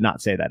Hunter, we did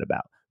not say that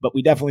about, but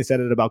we definitely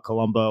said it about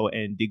Colombo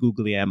and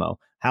DeGuglielmo.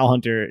 Hal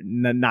Hunter,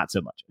 not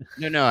so much.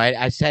 No,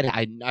 I said,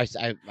 I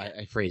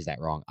phrased that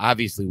wrong.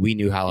 Obviously we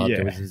knew Hal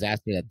Hunter was a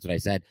disaster. That's what I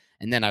said.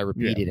 And then I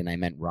repeated and I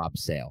meant Rob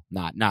Sale,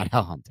 not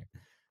Hal Hunter.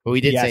 But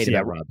we did say it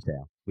about Rob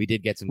Sale. We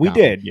did get some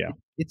confidence.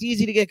 It's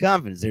easy to get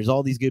confidence. There's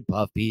all these good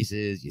puff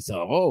pieces. You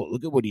saw,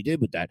 look at what he did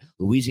with that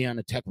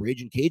Louisiana Tech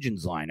Raging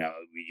Cajuns line.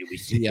 We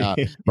see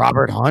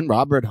Robert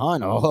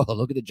Hunt. Oh,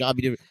 look at the job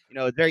he did.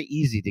 It's very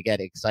easy to get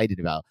excited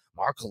about.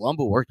 Mark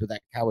Colombo worked with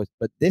that Cowboys.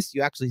 But this,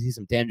 you actually see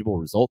some tangible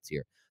results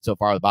here so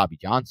far with Bobby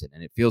Johnson,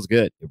 and it feels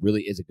good. It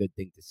really is a good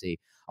thing to see.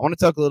 I want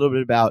to talk a little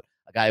bit about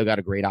a guy who got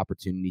a great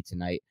opportunity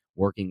tonight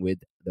working with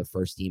the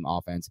first team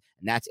offense,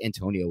 and that's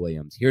Antonio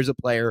Williams. Here's a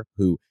player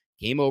who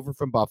came over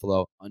from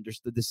Buffalo,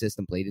 understood the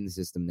system, played in the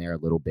system there a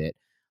little bit,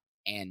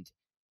 and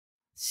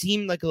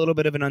seemed like a little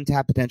bit of an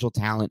untapped potential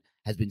talent,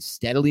 has been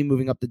steadily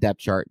moving up the depth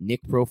chart.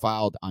 Nick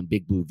profiled on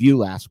Big Blue View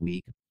last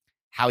week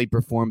how he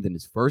performed in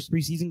his first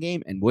preseason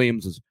game, and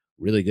Williams was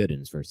really good in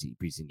his first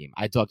preseason game.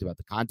 I talked about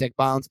the contact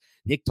balance.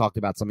 Nick talked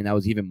about something that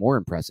was even more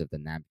impressive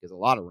than that, because a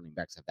lot of running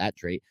backs have that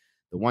trait.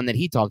 The one that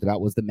he talked about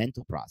was the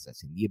mental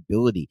processing, the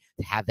ability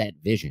to have that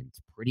vision.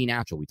 It's pretty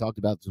natural. We talked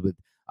about this with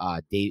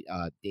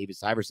David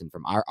Syverson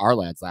from our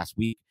lads last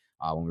week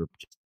when we were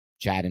just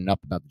chatting up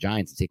about the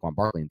Giants and Saquon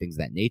Barkley and things of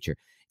that nature.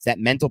 It's that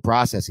mental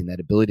processing, that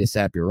ability to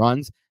set up your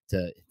runs,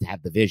 to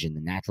have the vision,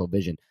 the natural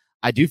vision.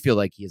 I do feel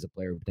like he is a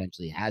player who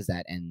potentially has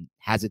that and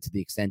has it to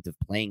the extent of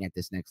playing at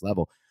this next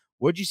level.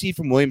 What did you see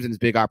from Williams in his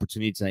big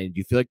opportunity tonight? Do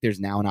you feel like there's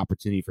now an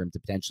opportunity for him to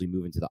potentially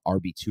move into the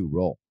RB2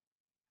 role?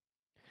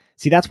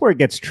 See, that's where it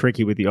gets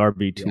tricky with the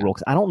RB2 role,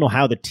 because I don't know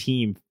how the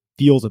team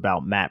feels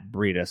about Matt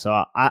Breida.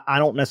 So I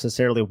don't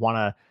necessarily want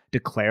to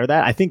declare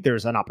that. I think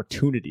there's an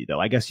opportunity, though.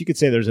 I guess you could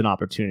say there's an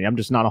opportunity. I'm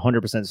just not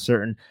 100%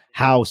 certain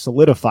how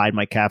solidified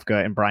Mike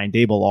Kafka and Brian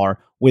Daboll are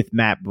with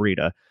Matt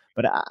Breida.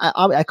 But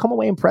I come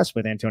away impressed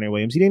with Antonio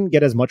Williams. He didn't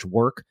get as much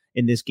work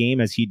in this game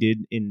as he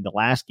did in the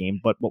last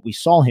game. But what we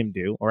saw him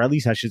do, or at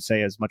least I should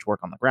say as much work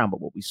on the ground, but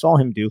what we saw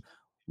him do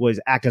was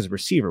act as a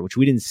receiver, which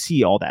we didn't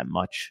see all that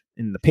much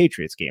in the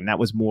Patriots game. That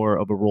was more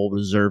of a role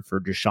reserved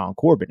for Deshaun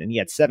Corbin. And he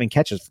had 7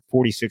 catches for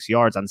 46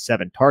 yards on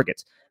 7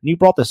 targets. And you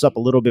brought this up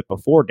a little bit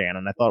before, Dan,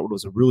 and I thought it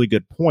was a really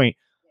good point.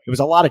 It was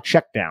a lot of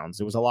checkdowns.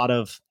 It was a lot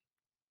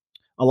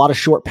of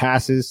short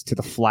passes to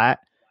the flat.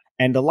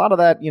 And a lot of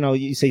that,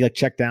 you say like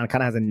check down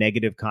kind of has a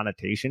negative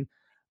connotation.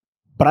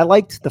 But I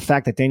liked the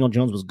fact that Daniel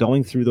Jones was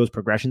going through those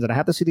progressions. And I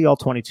have to see the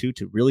all-22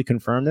 to really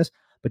confirm this.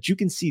 But you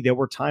can see there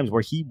were times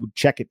where he would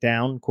check it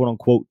down, quote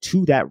unquote,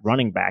 to that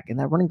running back. And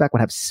that running back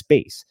would have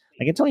space.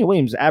 Like Antonio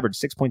Williams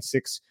averaged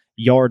 6.6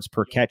 yards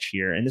per catch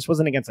here. And this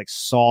wasn't against like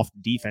soft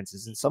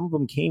defenses. And some of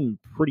them came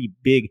pretty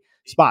big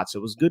spots. So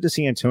it was good to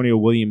see Antonio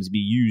Williams be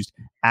used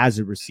as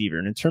a receiver.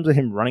 And in terms of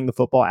him running the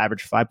football,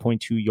 averaged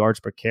 5.2 yards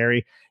per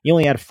carry. He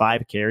only had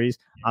 5 carries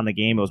on the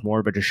game. It was more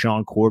of a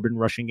Deshaun Corbin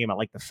rushing game. I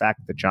like the fact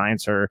that the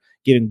Giants are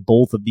giving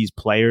both of these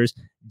players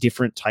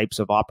different types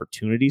of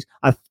opportunities.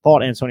 I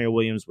thought Antonio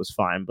Williams was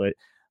fine, but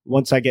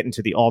once I get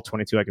into the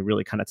all-22, I can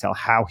really kind of tell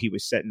how he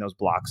was setting those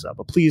blocks up.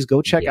 But please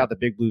go check out the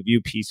Big Blue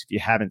View piece if you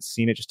haven't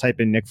seen it. Just type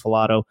in Nick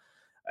Filato,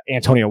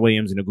 Antonio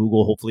Williams into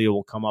Google. Hopefully it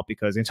will come up,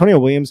 because Antonio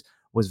Williams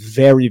was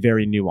very,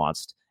 very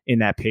nuanced in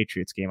that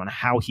Patriots game on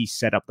how he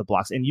set up the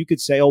blocks. And you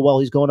could say, oh, well,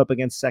 he's going up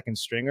against second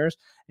stringers.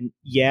 And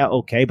yeah,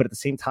 okay. But at the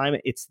same time,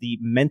 it's the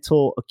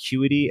mental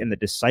acuity and the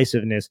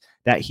decisiveness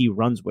that he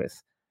runs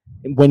with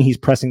when he's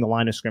pressing the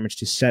line of scrimmage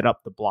to set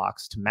up the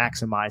blocks, to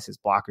maximize his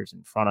blockers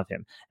in front of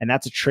him. And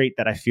that's a trait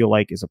that I feel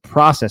like is a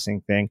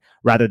processing thing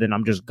rather than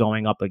I'm just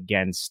going up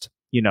against,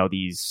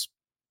 these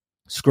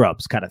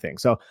scrubs kind of thing.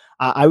 So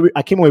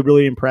I came away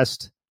really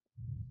impressed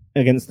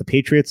against the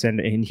Patriots,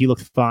 and he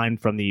looked fine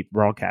from the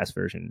broadcast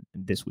version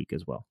this week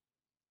as well.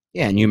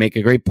 Yeah, and you make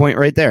a great point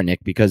right there,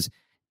 Nick, because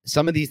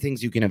some of these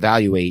things you can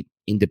evaluate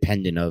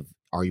independent of,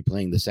 are you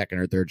playing the second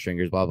or third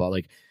stringers, blah, blah.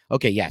 Like,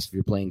 okay, yes, if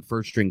you're playing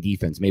first string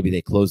defense, maybe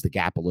they close the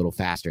gap a little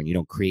faster and you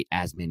don't create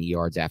as many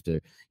yards after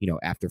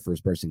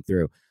first person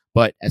through.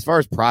 But as far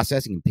as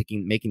processing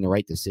and making the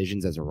right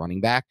decisions as a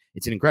running back,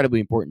 it's an incredibly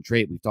important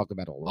trait. We've talked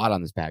about a lot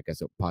on this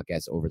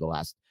podcast over the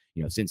last,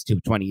 since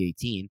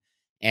 2018.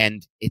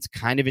 And it's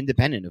kind of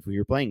independent of who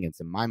you're playing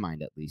against, in my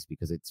mind, at least,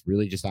 because it's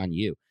really just on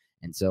you.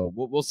 And so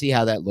we'll see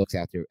how that looks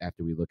after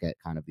we look at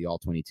kind of the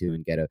all-22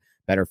 and get a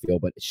better feel.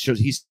 But it shows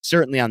he's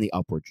certainly on the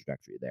upward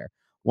trajectory there.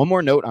 One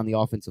more note on the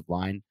offensive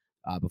line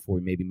before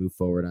we maybe move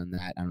forward on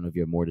that. I don't know if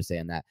you have more to say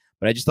on that,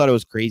 but I just thought it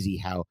was crazy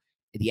how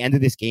at the end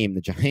of this game, the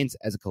Giants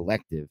as a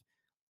collective,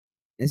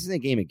 this is a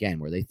game again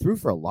where they threw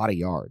for a lot of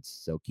yards.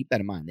 So keep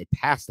that in mind. They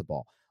passed the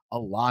ball a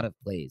lot of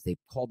plays. They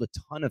called a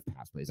ton of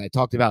pass plays. I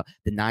talked about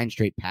the 9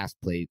 straight pass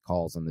play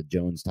calls on the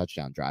Jones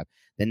touchdown drive.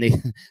 Then they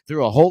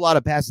threw a whole lot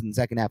of passes in the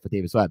second half with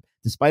Davis Webb.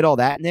 Despite all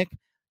that, Nick,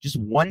 just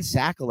 1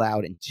 sack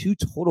allowed and 2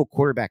 total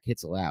quarterback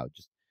hits allowed.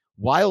 Just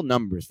wild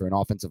numbers for an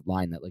offensive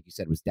line that, like you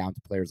said, was down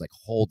to players like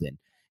Holden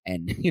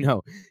and,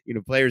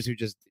 players who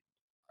just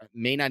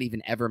may not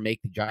even ever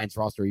make the Giants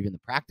roster or even the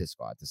practice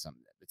squad to some.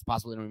 It's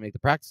possible they don't even make the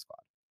practice squad.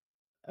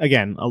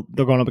 Again,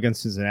 they're going up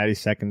against Cincinnati's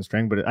second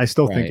string, but I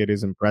still think it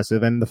is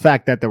impressive. And the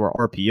fact that there were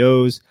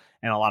RPOs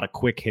and a lot of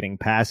quick hitting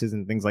passes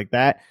and things like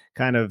that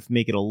kind of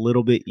make it a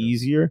little bit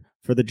easier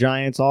for the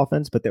Giants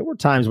offense. But there were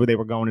times where they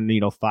were going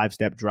into,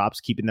 5-step drops,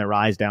 keeping their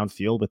eyes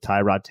downfield with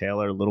Tyrod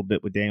Taylor, a little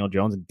bit with Daniel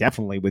Jones, and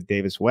definitely with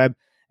Davis Webb.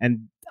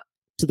 And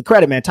to the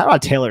credit, man,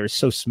 Tyrod Taylor is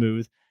so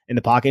smooth in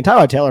the pocket. And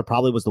Tyrod Taylor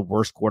probably was the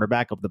worst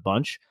quarterback of the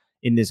bunch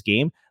in this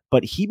game,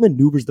 but he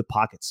maneuvers the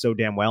pocket so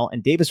damn well.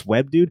 And Davis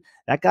Webb, dude,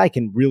 that guy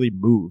can really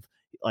move.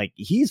 Like,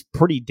 he's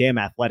pretty damn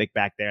athletic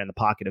back there in the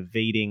pocket,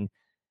 evading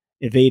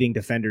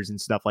defenders and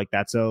stuff like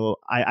that. So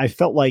I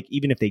felt like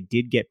even if they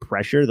did get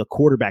pressure, the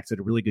quarterbacks did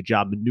a really good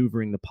job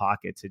maneuvering the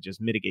pocket to just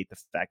mitigate the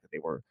fact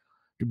that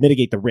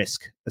mitigate the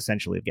risk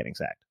essentially of getting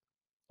sacked.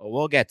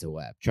 We'll get to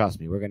Webb. Trust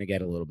me, we're gonna get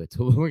to Webb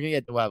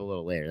a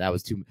little later. That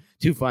was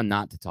too fun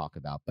not to talk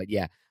about. But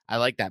yeah, I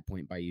like that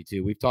point by you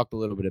too. We've talked a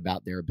little bit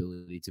about their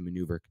ability to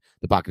maneuver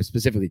the pocket,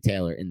 specifically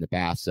Taylor, in the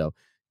past. So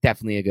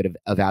definitely a good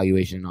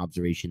evaluation and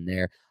observation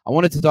there. I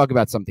wanted to talk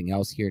about something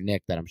else here,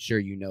 Nick, that I'm sure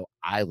you know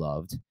I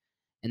loved,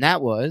 and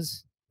that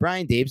was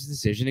Brian Daboll's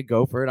decision to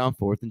go for it on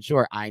 4th and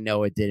short. I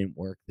know it didn't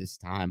work this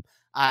time.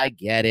 I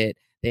get it.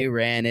 They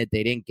ran it.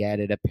 They didn't get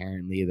it,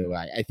 apparently, though.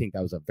 I think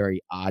that was a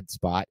very odd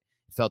spot.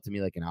 It felt to me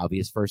like an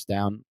obvious first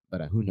down,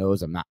 but who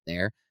knows? I'm not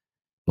there.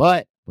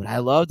 But what I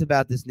loved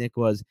about this, Nick,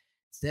 was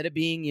instead of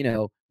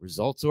being,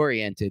 results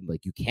oriented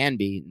like you can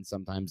be, and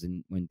sometimes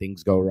when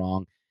things go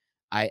wrong,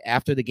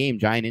 after the game,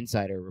 Giant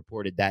Insider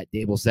reported that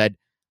Daboll said,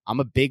 I'm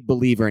a big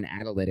believer in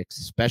analytics,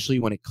 especially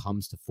when it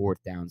comes to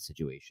 4th down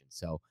situations.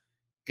 So,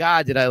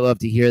 God, did I love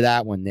to hear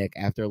that one, Nick.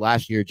 After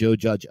last year, Joe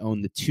Judge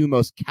owned the 2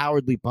 most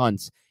cowardly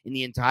punts in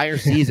the entire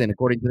season,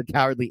 according to the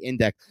Cowardly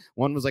Index.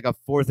 One was like a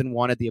 4th and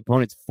 1 at the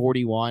opponent's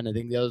 41. I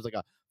think the other was like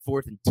a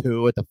 4th and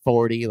 2 at the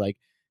 40. Like,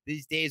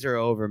 these days are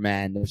over,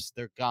 man.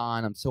 They're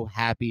gone. I'm so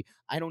happy.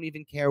 I don't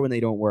even care when they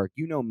don't work.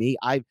 You know me.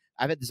 I've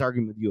had this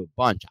argument with you a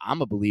bunch.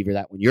 I'm a believer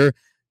that when you're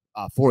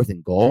 4th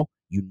and goal,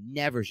 you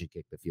never should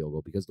kick the field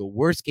goal, because the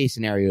worst case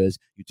scenario is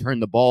you turn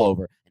the ball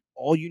over, and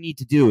all you need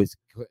to do is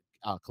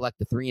collect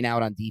the 3 and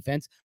out on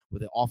defense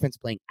with the offense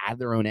playing out of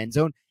their own end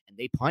zone, and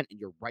they punt, and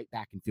you're right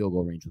back in field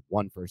goal range with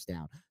 1 first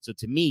down. So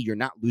to me, you're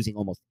not losing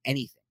almost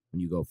anything when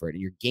you go for it,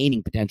 and you're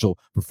gaining potential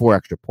for 4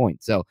 extra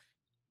points. So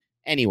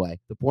anyway,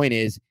 the point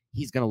is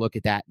he's going to look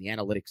at that, and the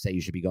analytics say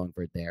you should be going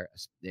for it there.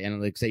 The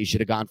analytics say you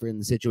should have gone for it in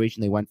the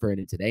situation they went for it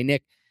in today,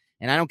 Nick,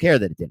 and I don't care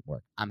that it didn't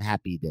work. I'm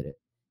happy he did it.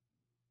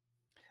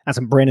 That's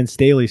some Brandon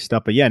Staley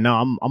stuff, but yeah, no,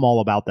 I'm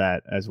all about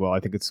that as well. I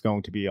think it's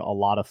going to be a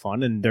lot of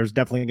fun, and there's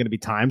definitely going to be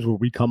times where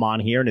we come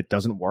on here and it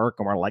doesn't work,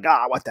 and we're like,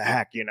 what the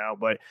heck,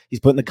 But he's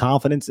putting the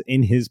confidence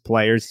in his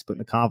players, he's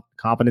putting the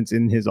confidence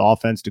in his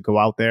offense to go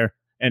out there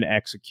and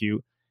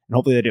execute, and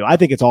hopefully they do. I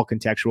think it's all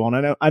contextual,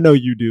 and I know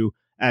you do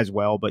as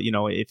well. But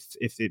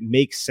if it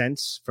makes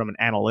sense from an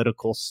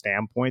analytical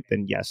standpoint,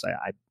 then yes,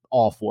 I'm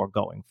all for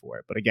going for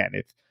it. But again,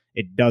 if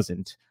it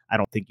doesn't, I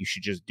don't think you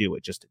should just do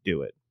it just to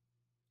do it.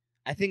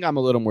 I think I'm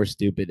a little more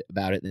stupid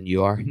about it than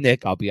you are,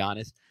 Nick. I'll be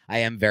honest. I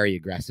am very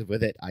aggressive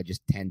with it. I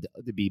just tend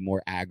to be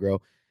more aggro.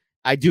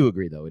 I do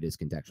agree, though, it is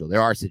contextual.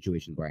 There are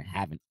situations where I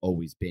haven't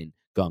always been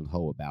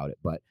gung-ho about it,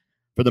 but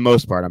for the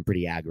most part, I'm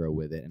pretty aggro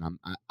with it, and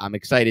I'm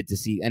excited to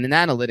see. And in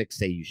analytics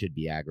say you should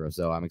be aggro,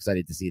 so I'm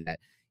excited to see that.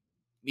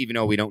 Even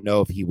though we don't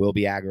know if he will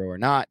be aggro or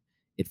not,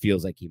 it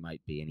feels like he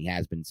might be, and he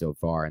has been so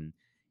far. And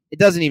it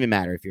doesn't even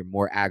matter if you're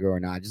more aggro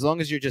or not. As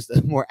long as you're just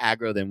more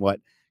aggro than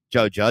what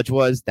Joe Judge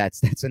was,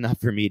 that's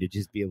enough for me to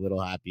just be a little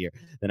happier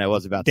than I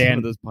was about some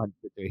of those punt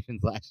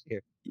situations last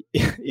year.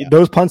 Yeah.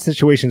 Those punt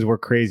situations were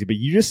crazy, but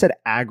you just said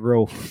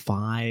aggro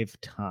 5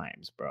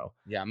 times, bro.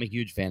 Yeah, I'm a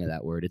huge fan of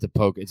that word. It's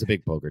a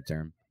big poker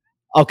term.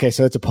 Okay,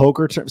 so it's a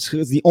poker term.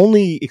 So the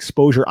only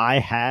exposure I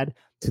had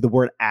to the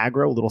word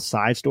aggro, a little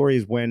side story,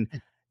 is when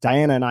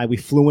Diana and we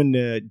flew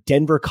into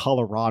Denver,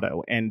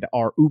 Colorado, and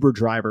our Uber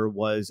driver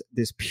was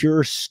this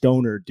pure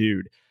stoner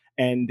dude.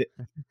 And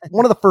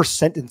one of the first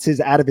sentences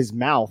out of his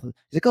mouth, he's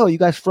like, "Oh, you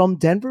guys from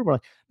Denver?" We're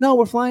like, "No,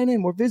 we're flying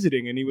in. We're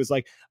visiting." And he was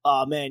like,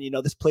 "Oh man,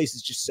 this place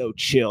is just so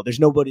chill.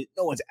 There's no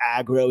one's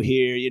aggro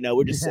here.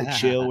 We're just so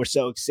chill. We're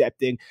so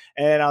accepting."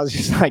 And I was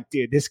just like,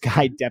 dude, this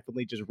guy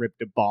definitely just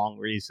ripped a bong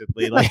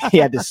recently. Like he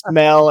had the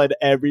smell and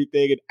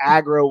everything. And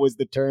aggro was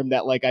the term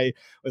that I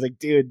was like,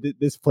 dude,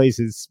 this place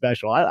is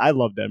special. I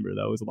love Denver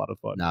though. It was a lot of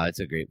fun. No, it's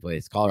a great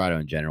place. Colorado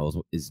in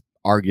general is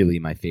arguably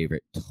my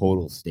favorite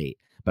total state.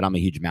 But I'm a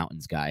huge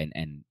mountains guy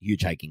and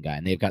huge hiking guy.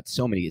 And they've got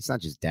so many. It's not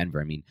just Denver.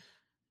 I mean,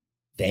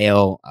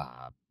 Vail,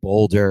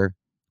 Boulder,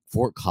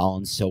 Fort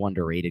Collins, so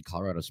underrated,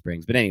 Colorado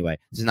Springs. But anyway,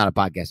 this is not a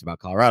podcast about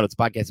Colorado. It's a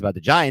podcast about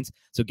the Giants.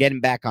 So getting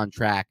back on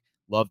track.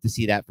 Love to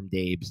see that from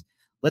Dabes.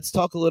 Let's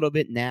talk a little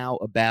bit now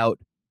about,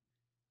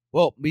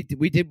 well, we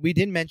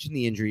did mention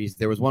the injuries.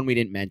 There was one we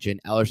didn't mention.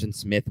 Ellerson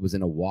Smith was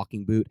in a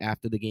walking boot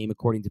after the game,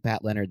 according to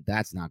Pat Leonard.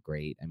 That's not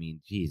great. I mean,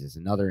 Jesus,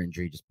 another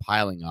injury just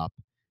piling up.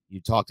 You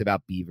talked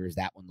about Beavers.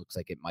 That one looks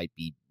like it might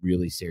be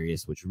really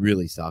serious, which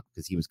really sucked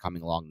because he was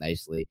coming along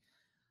nicely.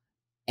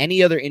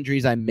 Any other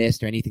injuries I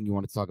missed or anything you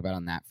want to talk about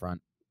on that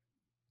front?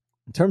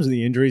 In terms of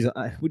the injuries,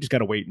 we just got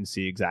to wait and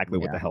see exactly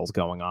what the hell's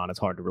going on. It's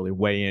hard to really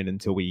weigh in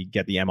until we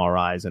get the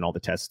MRIs and all the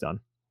tests done.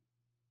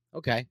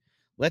 Okay.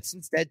 Let's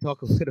instead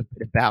talk a little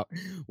bit about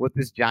what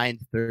this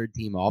Giants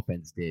third-team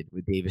offense did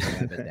with Davis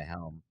Webb at the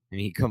helm. I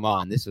mean, come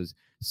on. This was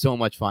so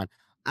much fun.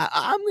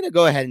 I'm going to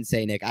go ahead and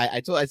say, Nick, I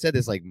said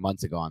this like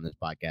months ago on this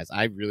podcast.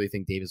 I really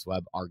think Davis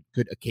Webb,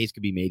 a case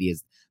could be made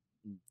as,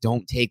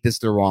 don't take this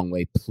the wrong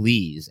way,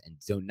 please, and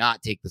do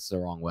not take this the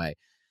wrong way.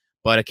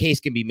 But a case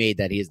can be made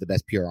that he is the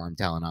best pure arm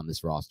talent on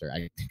this roster.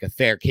 I think a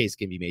fair case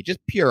can be made. Just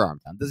pure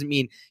arm talent. Doesn't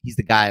mean he's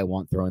the guy I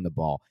want throwing the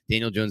ball.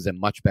 Daniel Jones is a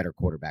much better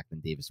quarterback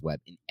than Davis Webb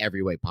in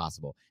every way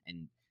possible.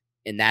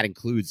 And that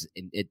includes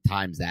at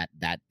times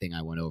that thing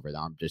I went over, the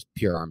arm, just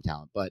pure arm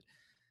talent. But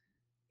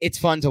it's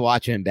fun to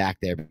watch him back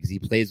there because he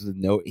plays with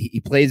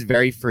he plays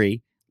very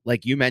free.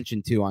 Like you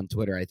mentioned too on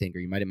Twitter, I think, or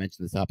you might have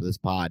mentioned at the top of this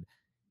pod.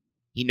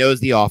 He knows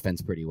the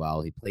offense pretty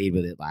well. He played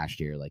with it last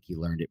year. Like he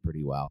learned it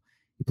pretty well.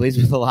 He plays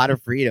with a lot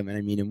of freedom. And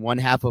I mean, in one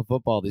half of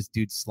football, this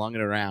dude slung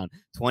it around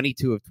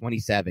 22 of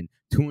 27,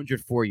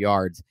 204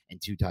 yards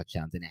and 2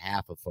 touchdowns in a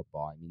half of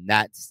football. I mean,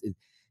 that's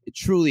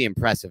truly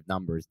impressive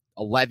numbers.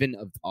 11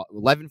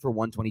 for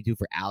 122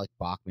 for Alex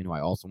Bachman, who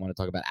I also want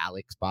to talk about.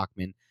 Alex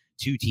Bachman,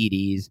 2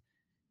 TDs.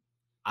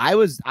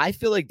 I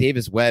feel like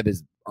Davis Webb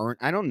is earned.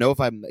 I don't know if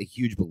I'm a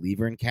huge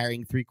believer in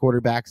carrying 3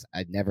 quarterbacks.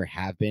 I never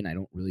have been. I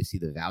don't really see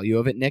the value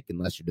of it, Nick,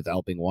 unless you're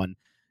developing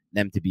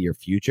them to be your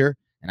future.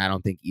 And I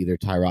don't think either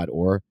Tyrod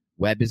or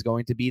Webb is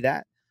going to be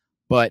that.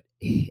 But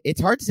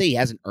it's hard to say he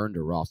hasn't earned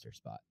a roster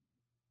spot.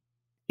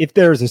 If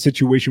there's a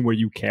situation where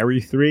you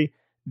carry 3,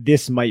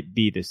 this might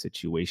be the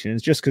situation.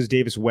 It's just because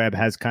Davis Webb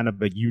has kind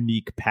of a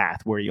unique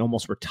path where he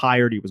almost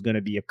retired. He was going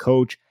to be a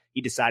coach.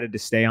 He decided to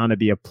stay on to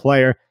be a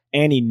player.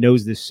 And he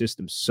knows this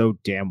system so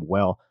damn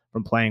well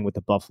from playing with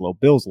the Buffalo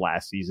Bills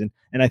last season.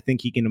 And I think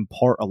he can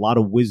impart a lot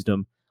of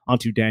wisdom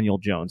onto Daniel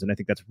Jones. And I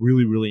think that's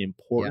really, really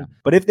important. Yeah.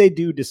 But if they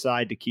do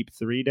decide to keep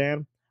 3,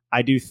 Dan,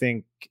 I do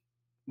think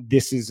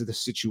this is the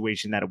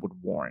situation that it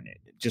would warrant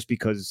it. Just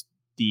because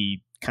the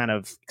kind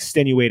of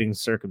extenuating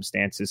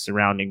circumstances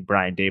surrounding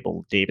Brian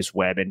Daboll, Davis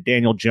Webb, and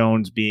Daniel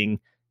Jones being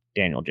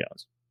Daniel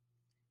Jones.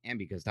 And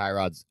because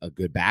Tyrod's a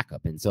good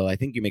backup. And so I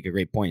think you make a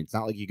great point. It's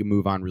not like you can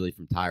move on really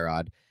from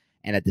Tyrod.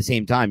 And at the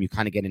same time, you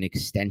kind of get an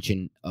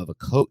extension of a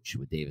coach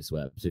with Davis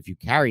Webb. So if you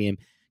carry him,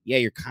 yeah,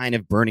 you're kind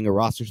of burning a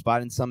roster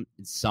spot in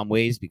some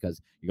ways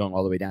because you're going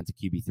all the way down to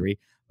QB3,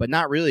 but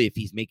not really if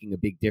he's making a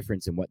big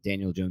difference in what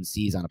Daniel Jones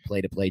sees on a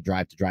play-to-play,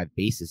 drive-to-drive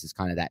basis is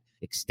kind of that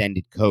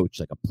extended coach,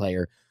 like a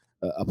player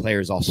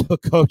is also a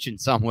coach in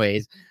some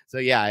ways. So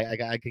yeah,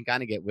 I can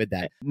kind of get with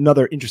that.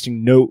 Another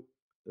interesting note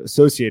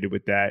associated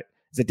with that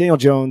is that Daniel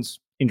Jones,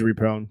 injury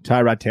prone,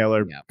 Tyrod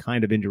Taylor,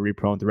 kind of injury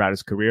prone throughout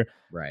his career.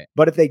 Right.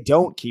 But if they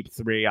don't keep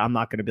 3, I'm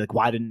not going to be like,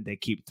 why didn't they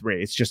keep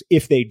 3? It's just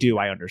if they do,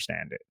 I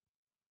understand it.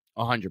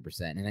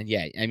 100%. And then,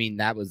 yeah, I mean,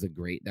 that was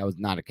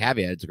not a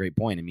caveat. It's a great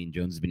point. I mean,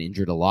 Jones has been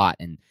injured a lot,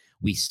 and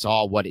we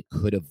saw what it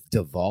could have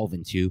devolved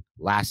into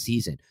last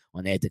season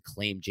when they had to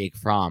claim Jake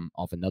Fromm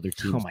off another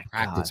team's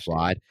practice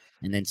squad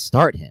and then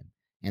start him.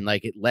 And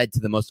like, it led to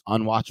the most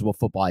unwatchable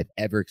football I've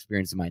ever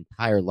experienced in my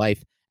entire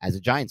life as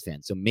a Giants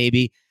fan. So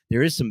maybe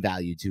there is some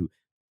value to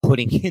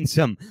putting in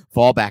some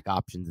fallback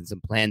options and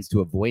some plans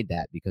to avoid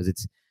that, because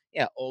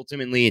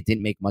ultimately it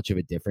didn't make much of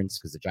a difference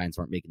because the Giants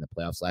weren't making the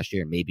playoffs last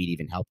year, and maybe it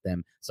even helped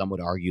them. Some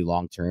would argue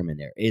long-term, and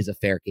there is a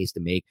fair case to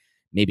make.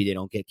 Maybe they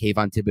don't get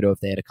Kayvon Thibodeau if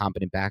they had a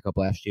competent backup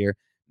last year,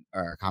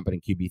 or a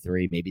competent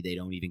QB3. Maybe they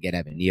don't even get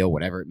Evan Neal,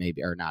 whatever it may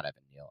be, or not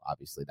Evan Neal.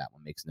 Obviously, that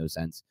one makes no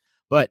sense.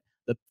 But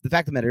the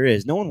fact of the matter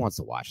is, no one wants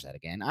to watch that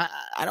again.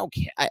 I don't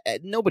care.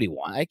 Nobody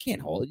wants. I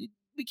can't hold it.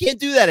 We can't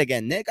do that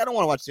again, Nick. I don't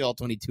want to watch the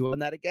All-22 on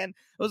that again. It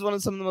was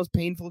some of the most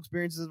painful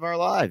experiences of our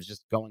lives,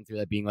 just going through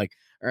that, being like,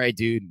 all right,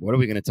 dude, what are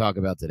we going to talk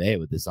about today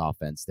with this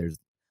offense? There's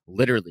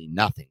literally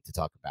nothing to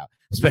talk about,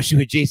 especially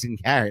with Jason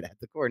Garrett at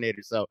the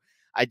coordinator. So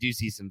I do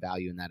see some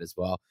value in that as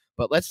well.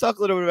 But let's talk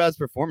a little bit about his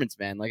performance,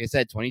 man. Like I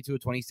said, 22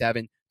 of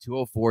 27,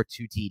 204,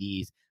 2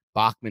 TDs.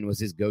 Bachman was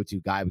his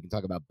go-to guy. We can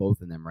talk about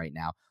both of them right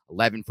now.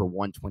 11 for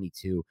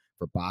 122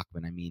 for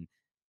Bachman. I mean,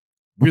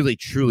 really,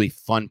 truly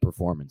fun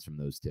performance from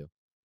those two.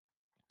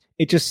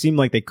 It just seemed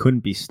like they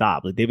couldn't be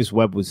stopped. Like Davis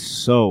Webb was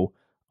so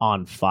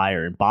on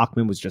fire, and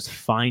Bachman was just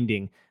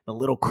finding the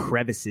little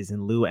crevices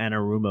in Lou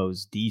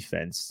Anarumo's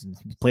defense.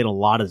 He played a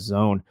lot of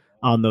zone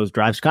on those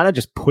drives, kind of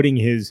just putting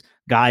his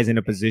guys in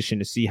a position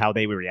to see how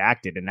they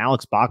reacted. And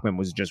Alex Bachman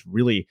was just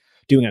really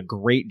doing a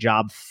great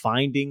job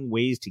finding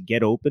ways to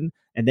get open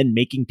and then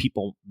making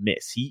people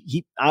miss.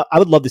 I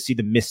would love to see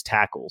the missed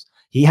tackles.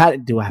 He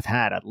had to have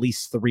had at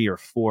least 3 or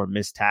 4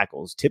 missed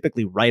tackles,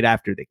 typically right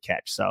after the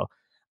catch. So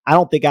I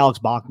don't think Alex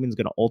Bachman's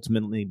going to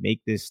ultimately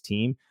make this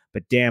team,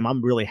 but damn,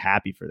 I'm really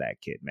happy for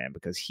that kid, man,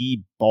 because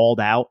he balled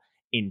out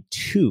in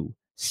 2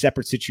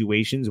 separate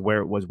situations where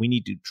it was we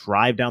need to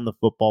drive down the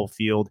football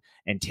field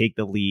and take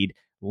the lead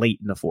late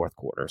in the 4th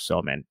quarter.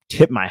 So, man,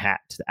 tip my hat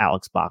to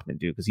Alex Bachman,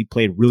 dude, because he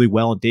played really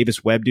well. And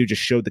Davis Webb, dude,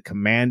 just showed the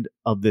command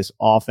of this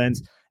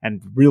offense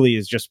and really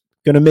is just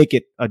going to make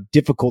it a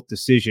difficult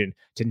decision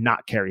to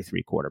not carry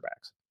 3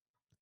 quarterbacks.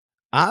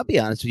 I'll be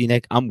honest with you,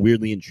 Nick. I'm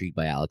weirdly intrigued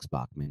by Alex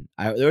Bachman.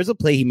 There was a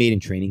play he made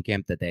in training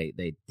camp that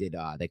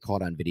they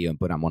caught on video and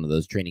put on one of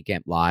those training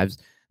camp lives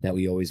that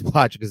we always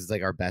watch because it's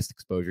like our best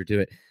exposure to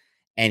it.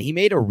 And he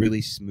made a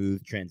really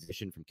smooth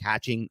transition from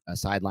catching a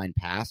sideline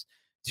pass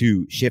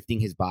to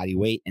shifting his body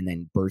weight and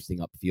then bursting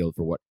upfield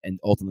for what and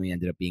ultimately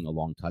ended up being a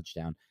long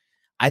touchdown.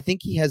 I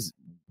think he has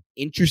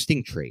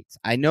interesting traits.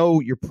 I know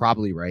you're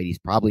probably right. He's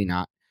probably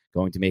not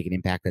going to make an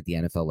impact at the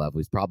NFL level.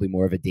 He's probably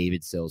more of a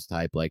David Sills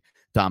type, like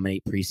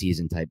dominate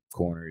preseason type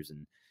corners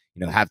and,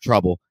 have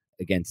trouble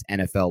against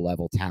NFL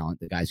level talent,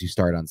 the guys who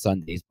start on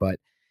Sundays. But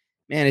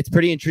man, it's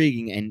pretty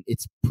intriguing and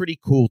it's pretty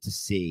cool to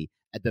see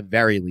at the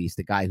very least,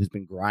 a guy who's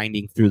been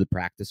grinding through the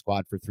practice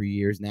squad for 3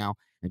 years now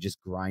and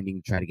just grinding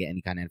to try to get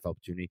any kind of NFL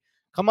opportunity.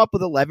 Come up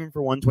with 11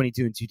 for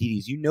 122 and 2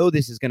 TDs. You know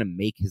this is going to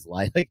make his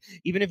life. Like,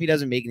 even if he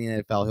doesn't make it in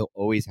the NFL, he'll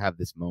always have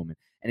this moment.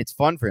 And it's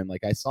fun for him.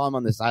 Like, I saw him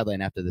on the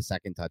sideline after the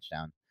second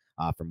touchdown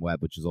from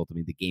Webb, which was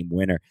ultimately the game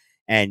winner.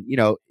 And,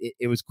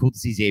 it was cool to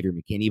see Xavier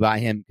McKinney by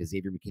him, because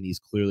Xavier McKinney is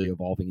clearly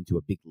evolving into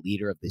a big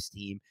leader of this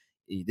team.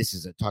 This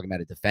is talking about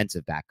a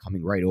defensive back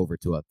coming right over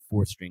to a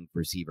fourth-string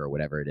receiver or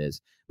whatever it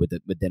is with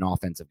an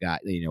offensive guy,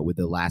 with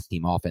the last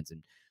team offense,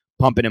 and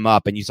pumping him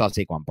up. And you saw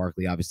Saquon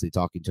Barkley obviously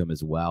talking to him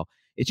as well.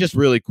 It's just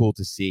really cool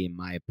to see, in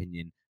my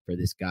opinion, for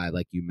this guy,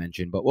 like you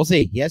mentioned. But we'll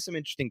see. He has some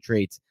interesting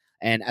traits.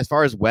 And as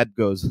far as Webb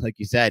goes, like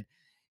you said,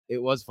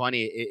 it was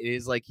funny. It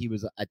is like he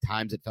was, at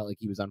times it felt like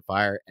he was on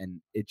fire. And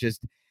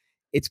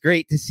it's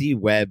great to see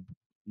Webb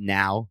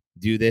now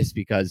do this,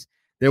 because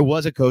there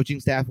was a coaching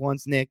staff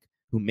once, Nick,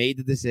 who made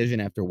the decision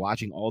after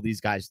watching all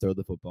these guys throw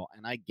the football.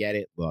 And I get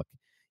it. Look,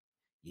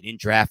 you didn't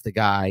draft the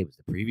guy. It was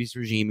the previous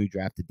regime who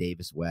drafted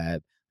Davis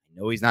Webb. I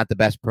know he's not the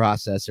best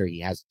processor.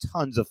 He has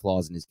tons of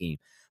flaws in his game.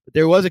 But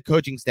there was a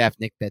coaching staff,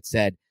 Nick, that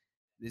said,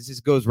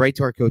 this goes right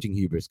to our coaching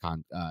hubris,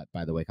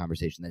 by the way,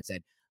 conversation, that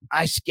said,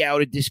 I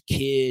scouted this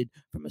kid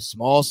from a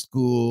small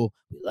school.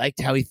 We liked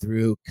how he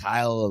threw.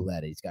 Kyle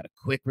Lauletta. He's got a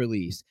quick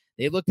release.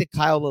 They looked at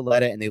Kyle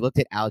Lauletta and they looked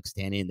at Alex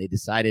Tanney, and they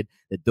decided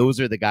that those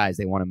are the guys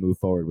they want to move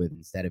forward with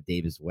instead of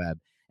Davis Webb.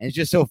 And it's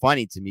just so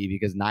funny to me,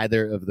 because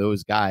neither of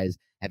those guys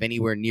have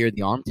anywhere near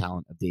the arm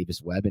talent of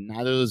Davis Webb, and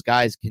neither of those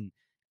guys can,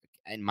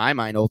 in my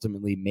mind,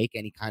 ultimately make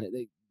any kind.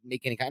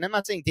 I'm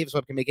not saying Davis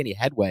Webb can make any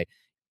headway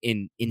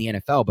in the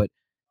NFL, but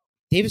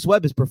Davis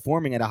Webb is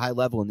performing at a high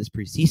level in this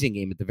preseason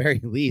game at the very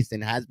least,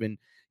 and has been,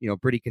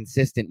 pretty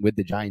consistent with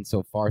the Giants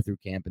so far through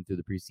camp and through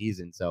the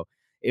preseason. So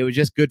it was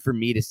just good for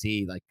me to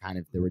see, like, kind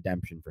of the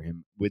redemption for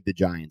him with the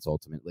Giants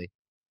ultimately.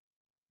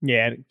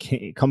 Yeah,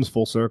 it comes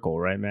full circle,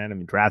 right, man? I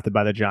mean, drafted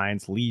by the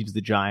Giants, leaves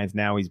the Giants,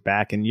 now he's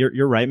back. And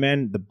you're right,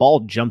 man. The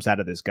ball jumps out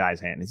of this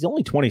guy's hand. He's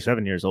only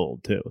 27 years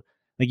old, too.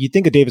 Like, you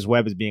think of Davis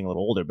Webb as being a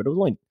little older, but it was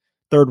only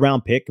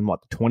third-round pick in, the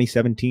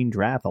 2017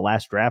 draft, the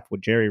last draft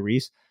with Jerry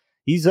Reese.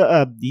 He's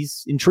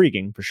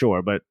intriguing for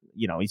sure, but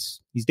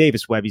he's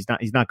Davis Webb. He's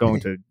not going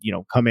to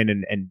come in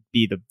and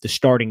be the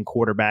starting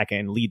quarterback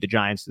and lead the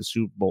Giants to the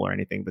Super Bowl or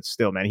anything. But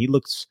still, man, he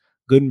looks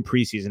good in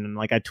preseason. And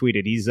like I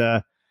tweeted, he's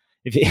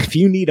if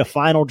you need a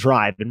final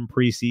drive in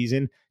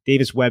preseason,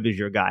 Davis Webb is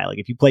your guy. Like,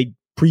 if you play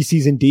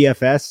preseason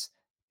DFS,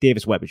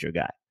 Davis Webb is your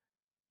guy.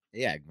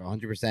 Yeah,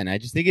 100%. I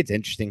just think it's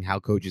interesting how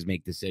coaches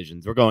make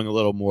decisions. We're going a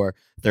little more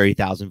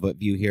 30,000-foot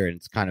view here, and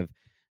it's kind of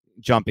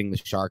jumping the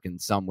shark in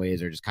some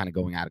ways, or just kind of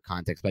going out of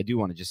context. But I do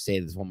want to just say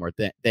this one more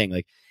thing.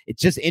 Like,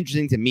 it's just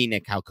interesting to me,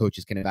 Nick, how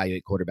coaches can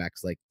evaluate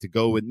quarterbacks, like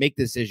to make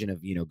the decision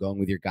of, going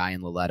with your guy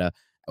in Lauletta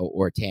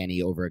or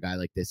Tanney over a guy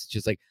like this. It's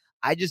just like,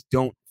 I just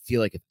don't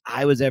feel like if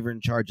I was ever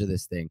in charge of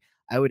this thing,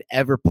 I would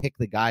ever pick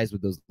the guys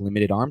with those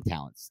limited arm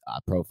talents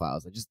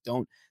profiles. I just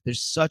don't.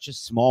 There's such a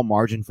small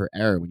margin for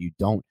error when you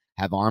don't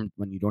have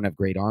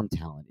great arm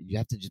talent. You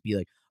have to just be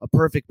like a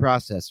perfect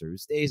processor who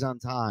stays on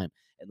time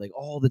and like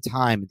all the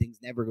time, and things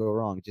never go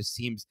wrong. It just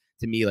seems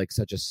to me like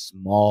such a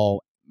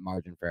small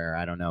margin for error.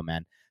 I don't know,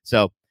 man.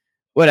 So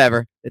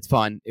whatever. It's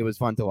fun. It was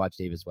fun to watch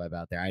Davis Webb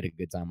out there. I had a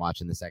good time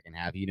watching the second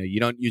half. You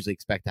don't usually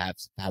expect to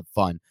have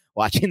fun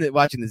watching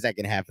the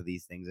second half of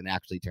these things, and it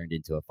actually turned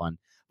into a fun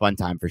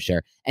time for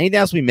sure. Anything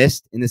else we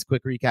missed in this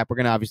quick recap? We're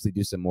going to obviously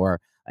do some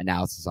more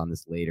analysis on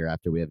this later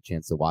after we have a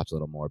chance to watch a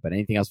little more, but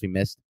anything else we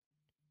missed?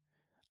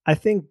 I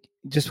think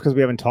just because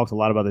we haven't talked a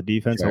lot about the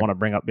defense, sure, I want to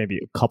bring up maybe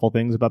a couple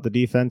things about the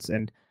defense.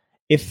 And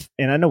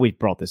I know we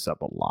brought this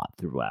up a lot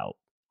throughout,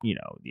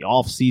 the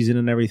off season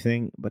and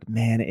everything, but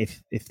man,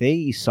 if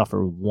they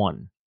suffer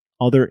one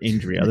other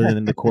injury other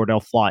than the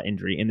Cordell Flott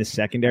injury in the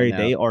secondary,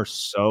 they are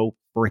so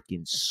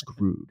freaking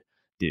screwed,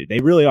 dude. They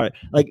really are.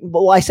 Like,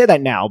 well, I say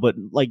that now, but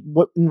like,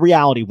 what in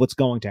reality, what's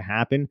going to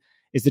happen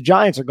is the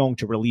Giants are going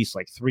to release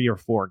like 3 or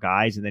 4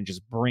 guys and then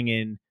just bring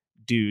in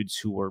dudes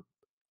who were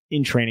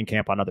in training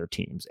camp on other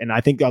teams. And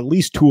I think at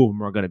least 2 of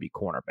them are going to be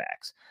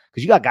cornerbacks,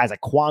 because you got guys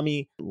like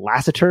Kwame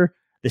Lassiter,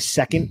 the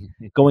second,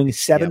 going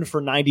 7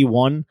 for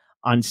 91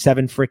 on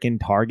 7 freaking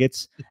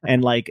targets.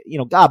 And like,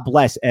 God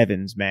bless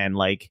Evans, man.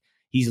 Like,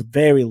 he's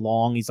very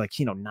long. He's like,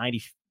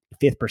 95th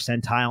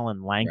percentile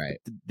in length. Right.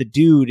 The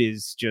dude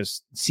is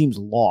just seems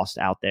lost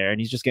out there, and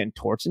he's just getting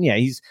torched. And yeah,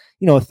 he's,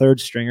 a third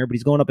stringer, but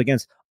he's going up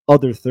against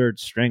other third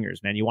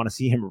stringers, man. You want to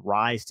see him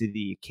rise to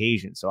the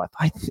occasion. So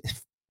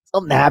if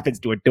something happens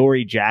to a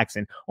Dory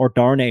Jackson or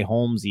Darnay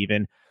Holmes,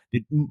 even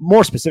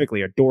more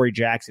specifically, or Dory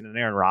Jackson and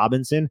Aaron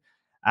Robinson,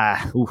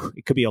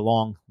 it could be a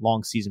long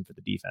season for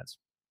the defense.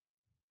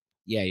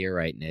 Yeah, you're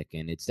right, Nick,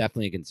 and it's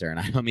definitely a concern.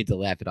 I don't mean to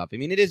laugh it off. I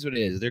mean, it is what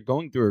it is. They're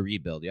going through a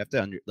rebuild. You have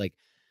to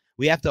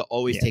we have to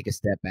always take a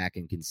step back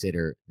and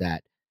consider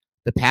that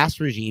the past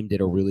regime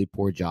did a really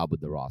poor job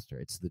with the roster.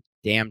 It's the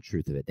damn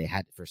truth of it. They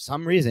had, for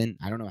some reason,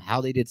 I don't know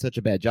how they did such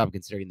a bad job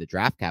considering the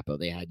draft capital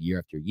they had year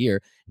after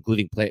year,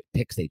 including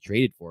picks they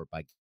traded for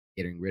by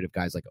getting rid of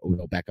guys like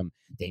Odell Beckham,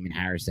 Damon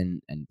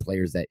Harrison, and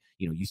players that,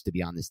 used to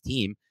be on this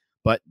team.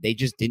 but they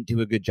just didn't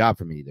do a good job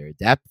from either a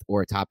depth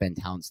or a top-end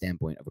talent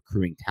standpoint of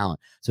accruing talent.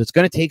 So it's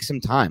going to take some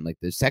time. Like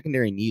the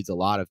secondary needs a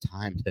lot of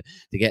time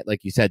to get,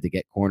 like you said, to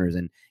get corners.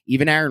 And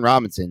even Aaron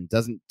Robinson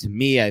doesn't, to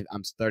me,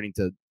 I'm starting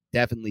to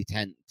definitely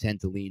tend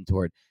to lean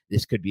toward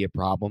this could be a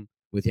problem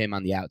with him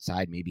on the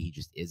outside. Maybe he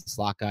just is a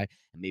slot guy,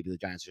 and maybe the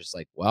Giants are just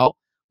like, well,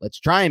 let's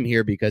try him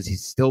here because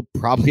he's still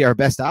probably our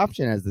best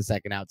option as the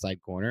second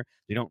outside corner.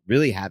 We don't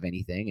really have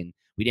anything, and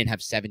we didn't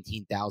have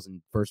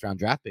 17,000 first-round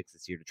draft picks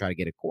this year to try to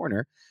get a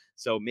corner.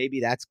 So maybe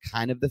that's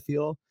kind of the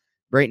feel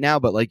right now.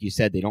 But like you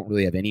said, they don't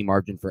really have any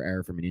margin for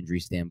error from an injury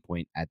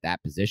standpoint at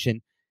that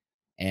position.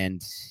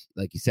 And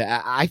like you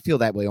said, I feel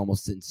that way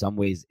almost in some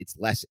ways. It's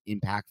less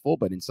impactful,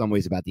 but in some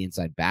ways about the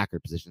inside backer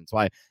position. That's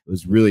why I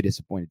was really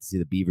disappointed to see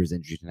the Beavers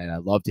injury tonight. I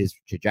loved his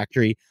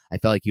trajectory. I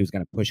felt like he was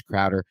going to push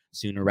Crowder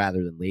sooner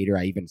rather than later.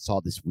 I even saw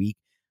this week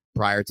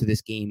prior to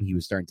this game, he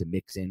was starting to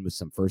mix in with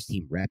some first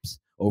team reps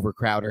over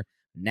Crowder.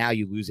 Now if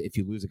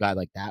you lose a guy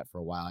like that for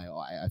a while,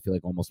 I feel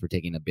like almost we're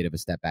taking a bit of a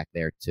step back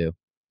there too.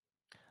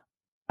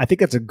 I think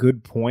that's a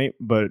good point,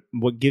 but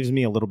what gives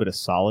me a little bit of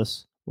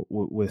solace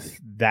with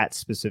that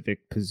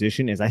specific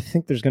position is I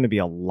think there's going to be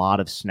a lot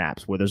of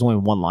snaps where there's only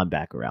one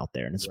linebacker out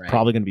there, and it's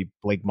probably going to be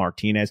Blake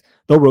Martinez.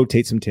 They'll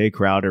rotate some Tay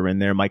Crowder in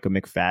there, Micah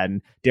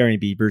McFadden, Darian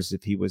Beavers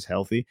if he was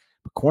healthy.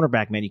 But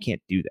cornerback, man, you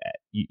can't do that.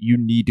 You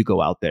need to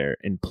go out there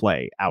and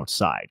play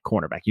outside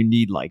cornerback. You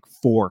need like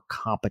 4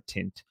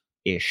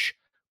 competent-ish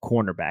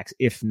cornerbacks,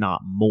 if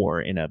not more,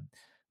 in a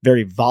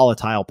very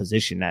volatile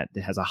position that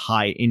has a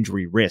high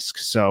injury risk.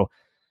 So,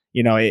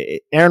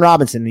 Aaron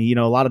Robinson,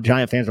 a lot of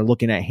Giant fans are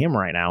looking at him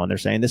right now and they're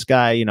saying this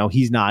guy,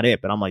 he's not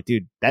it. But I'm like,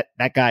 dude,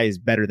 that guy is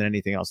better than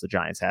anything else the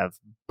Giants have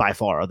by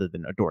far other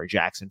than Adoree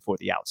Jackson for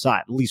the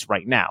outside, at least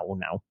right now. Well,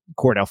 now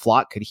Cordell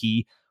Flott, could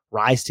he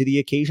rise to the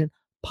occasion?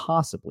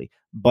 Possibly,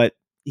 but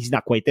he's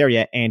not quite there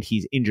yet, and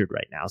he's injured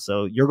right now.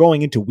 So you're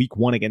going into week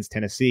 1 against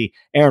Tennessee.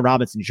 Aaron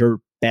Robinson's your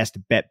best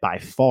bet by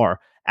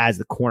far as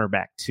the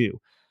cornerback too.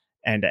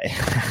 And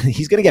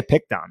he's going to get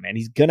picked on, man.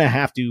 He's going to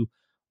have to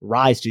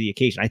rise to the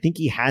occasion. I think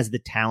he has the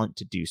talent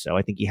to do so.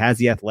 I think he has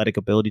the athletic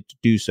ability to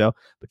do so.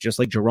 But just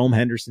like Jerome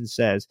Henderson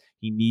says,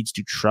 he needs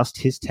to trust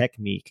his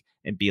technique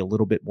and be a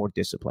little bit more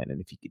disciplined. And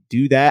if he could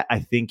do that, I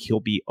think he'll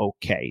be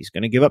okay. He's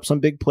going to give up some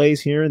big plays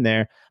here and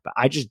there, but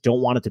I just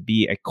don't want it to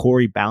be a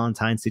Corey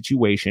Ballentine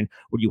situation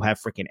where you have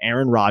freaking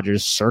Aaron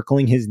Rodgers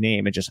circling his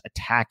name and just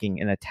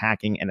attacking and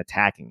attacking and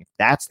attacking. If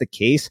that's the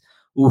case,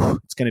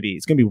 it's going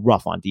to be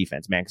rough on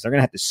defense, man, because they're going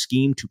to have to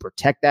scheme to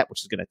protect that,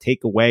 which is going to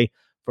take away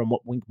from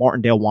what Wink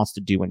Martindale wants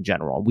to do in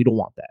general. We don't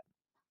want that.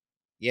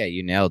 Yeah,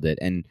 you nailed it.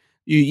 And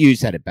you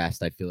said it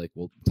best. I feel like,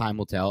 time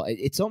will tell.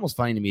 It's almost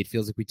funny to me. It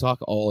feels like we talk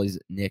always,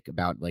 Nick,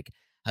 about like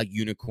how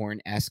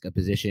unicorn-esque a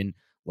position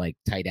like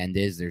tight end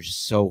is. They're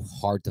just so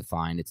hard to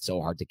find. It's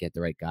so hard to get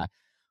the right guy.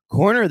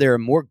 Corner, there are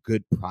more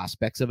good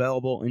prospects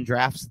available in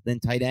drafts than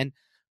tight end,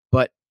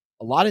 but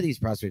a lot of these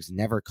prospects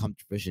never come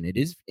to fruition. It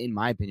is, in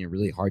my opinion,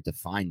 really hard to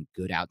find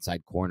good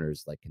outside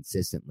corners like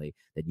consistently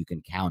that you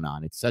can count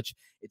on. It's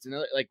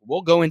another, like,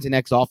 we'll go into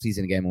next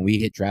offseason again when we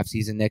hit draft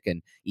season, Nick,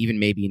 and even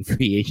maybe in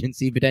free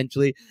agency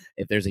potentially,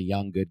 if there's a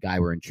young, good guy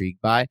we're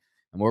intrigued by.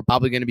 And we're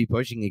probably going to be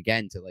pushing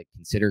again to like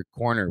consider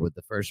corner with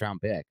the first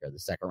round pick or the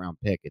second round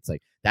pick. It's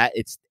like that.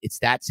 It's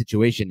that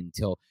situation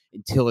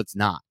until it's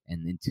not.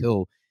 And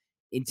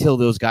until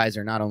those guys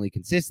are not only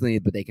consistently,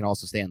 but they can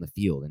also stay on the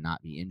field and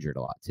not be injured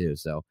a lot too.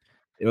 So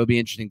it'll be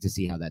interesting to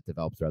see how that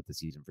develops throughout the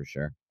season for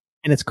sure.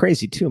 And it's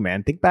crazy too,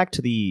 man. Think back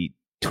to the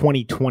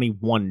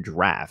 2021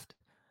 draft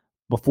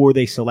before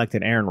they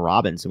selected Aaron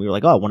Robinson. We were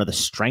like, oh, one of the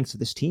strengths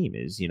of this team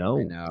is,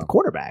 the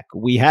quarterback.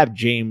 We have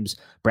James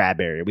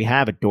Bradbury. We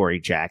have Adoree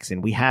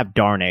Jackson. We have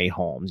Darnay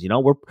Holmes.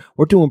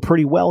 We're doing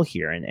pretty well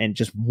here. And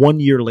just 1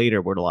 year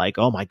later, we're like,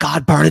 oh my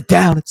God, burn it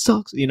down. It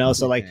sucks.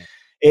 So like,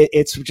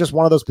 it's just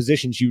one of those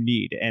positions you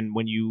need. And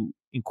when you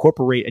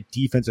incorporate a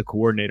defensive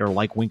coordinator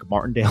like Wink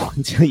Martindale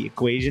into the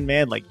equation,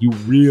 man, like you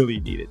really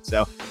need it.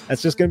 So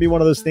that's just going to be one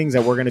of those things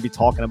that we're going to be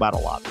talking about a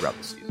lot throughout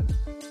the season.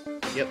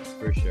 Yep,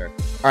 for sure.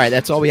 All right,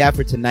 that's all we have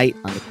for tonight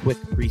on the quick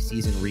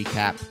preseason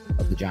recap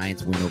of the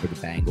Giants' win over the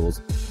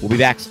Bengals. We'll be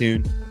back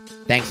soon.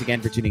 Thanks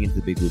again for tuning into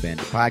the Big Blue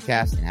Banter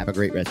podcast, and have a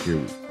great rest of your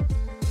week.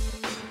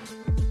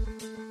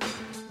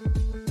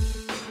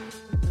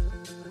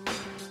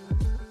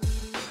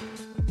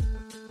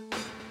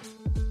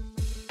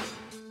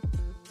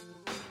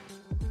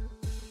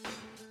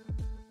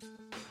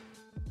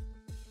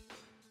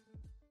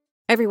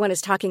 Everyone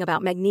is talking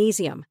about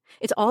magnesium.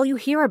 It's all you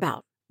hear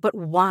about. But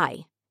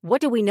why?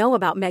 What do we know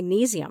about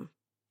magnesium?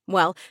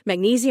 Well,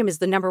 magnesium is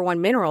the #1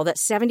 mineral that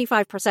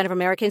 75% of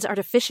Americans are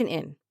deficient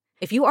in.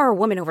 If you are a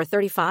woman over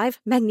 35,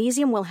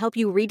 magnesium will help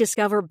you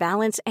rediscover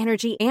balance,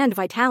 energy, and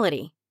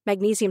vitality.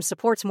 Magnesium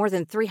supports more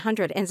than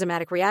 300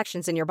 enzymatic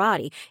reactions in your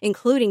body,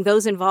 including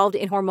those involved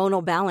in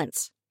hormonal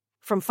balance.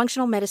 From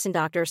functional medicine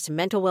doctors to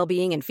mental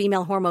well-being and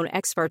female hormone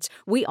experts,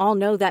 we all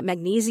know that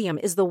magnesium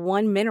is the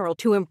one mineral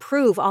to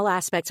improve all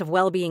aspects of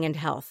well-being and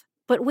health.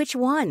 But which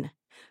one?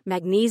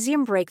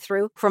 Magnesium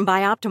Breakthrough from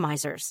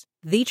Bioptimizers.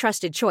 the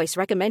trusted choice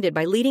recommended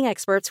by leading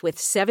experts with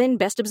 7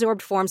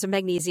 best-absorbed forms of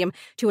magnesium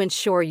to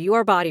ensure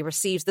your body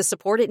receives the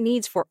support it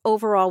needs for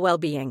overall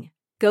well-being.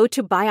 Go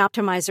to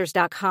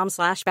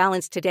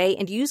bioptimizers.com/balance today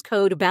and use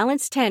code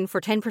BALANCE10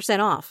 for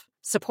 10% off.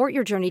 Support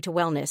your journey to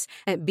wellness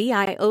at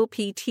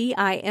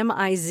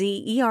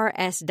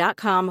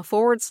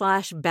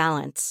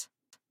bioptimizers.com/balance.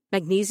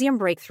 Magnesium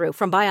Breakthrough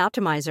from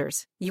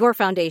Bioptimizers, your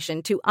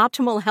foundation to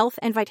optimal health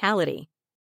and vitality.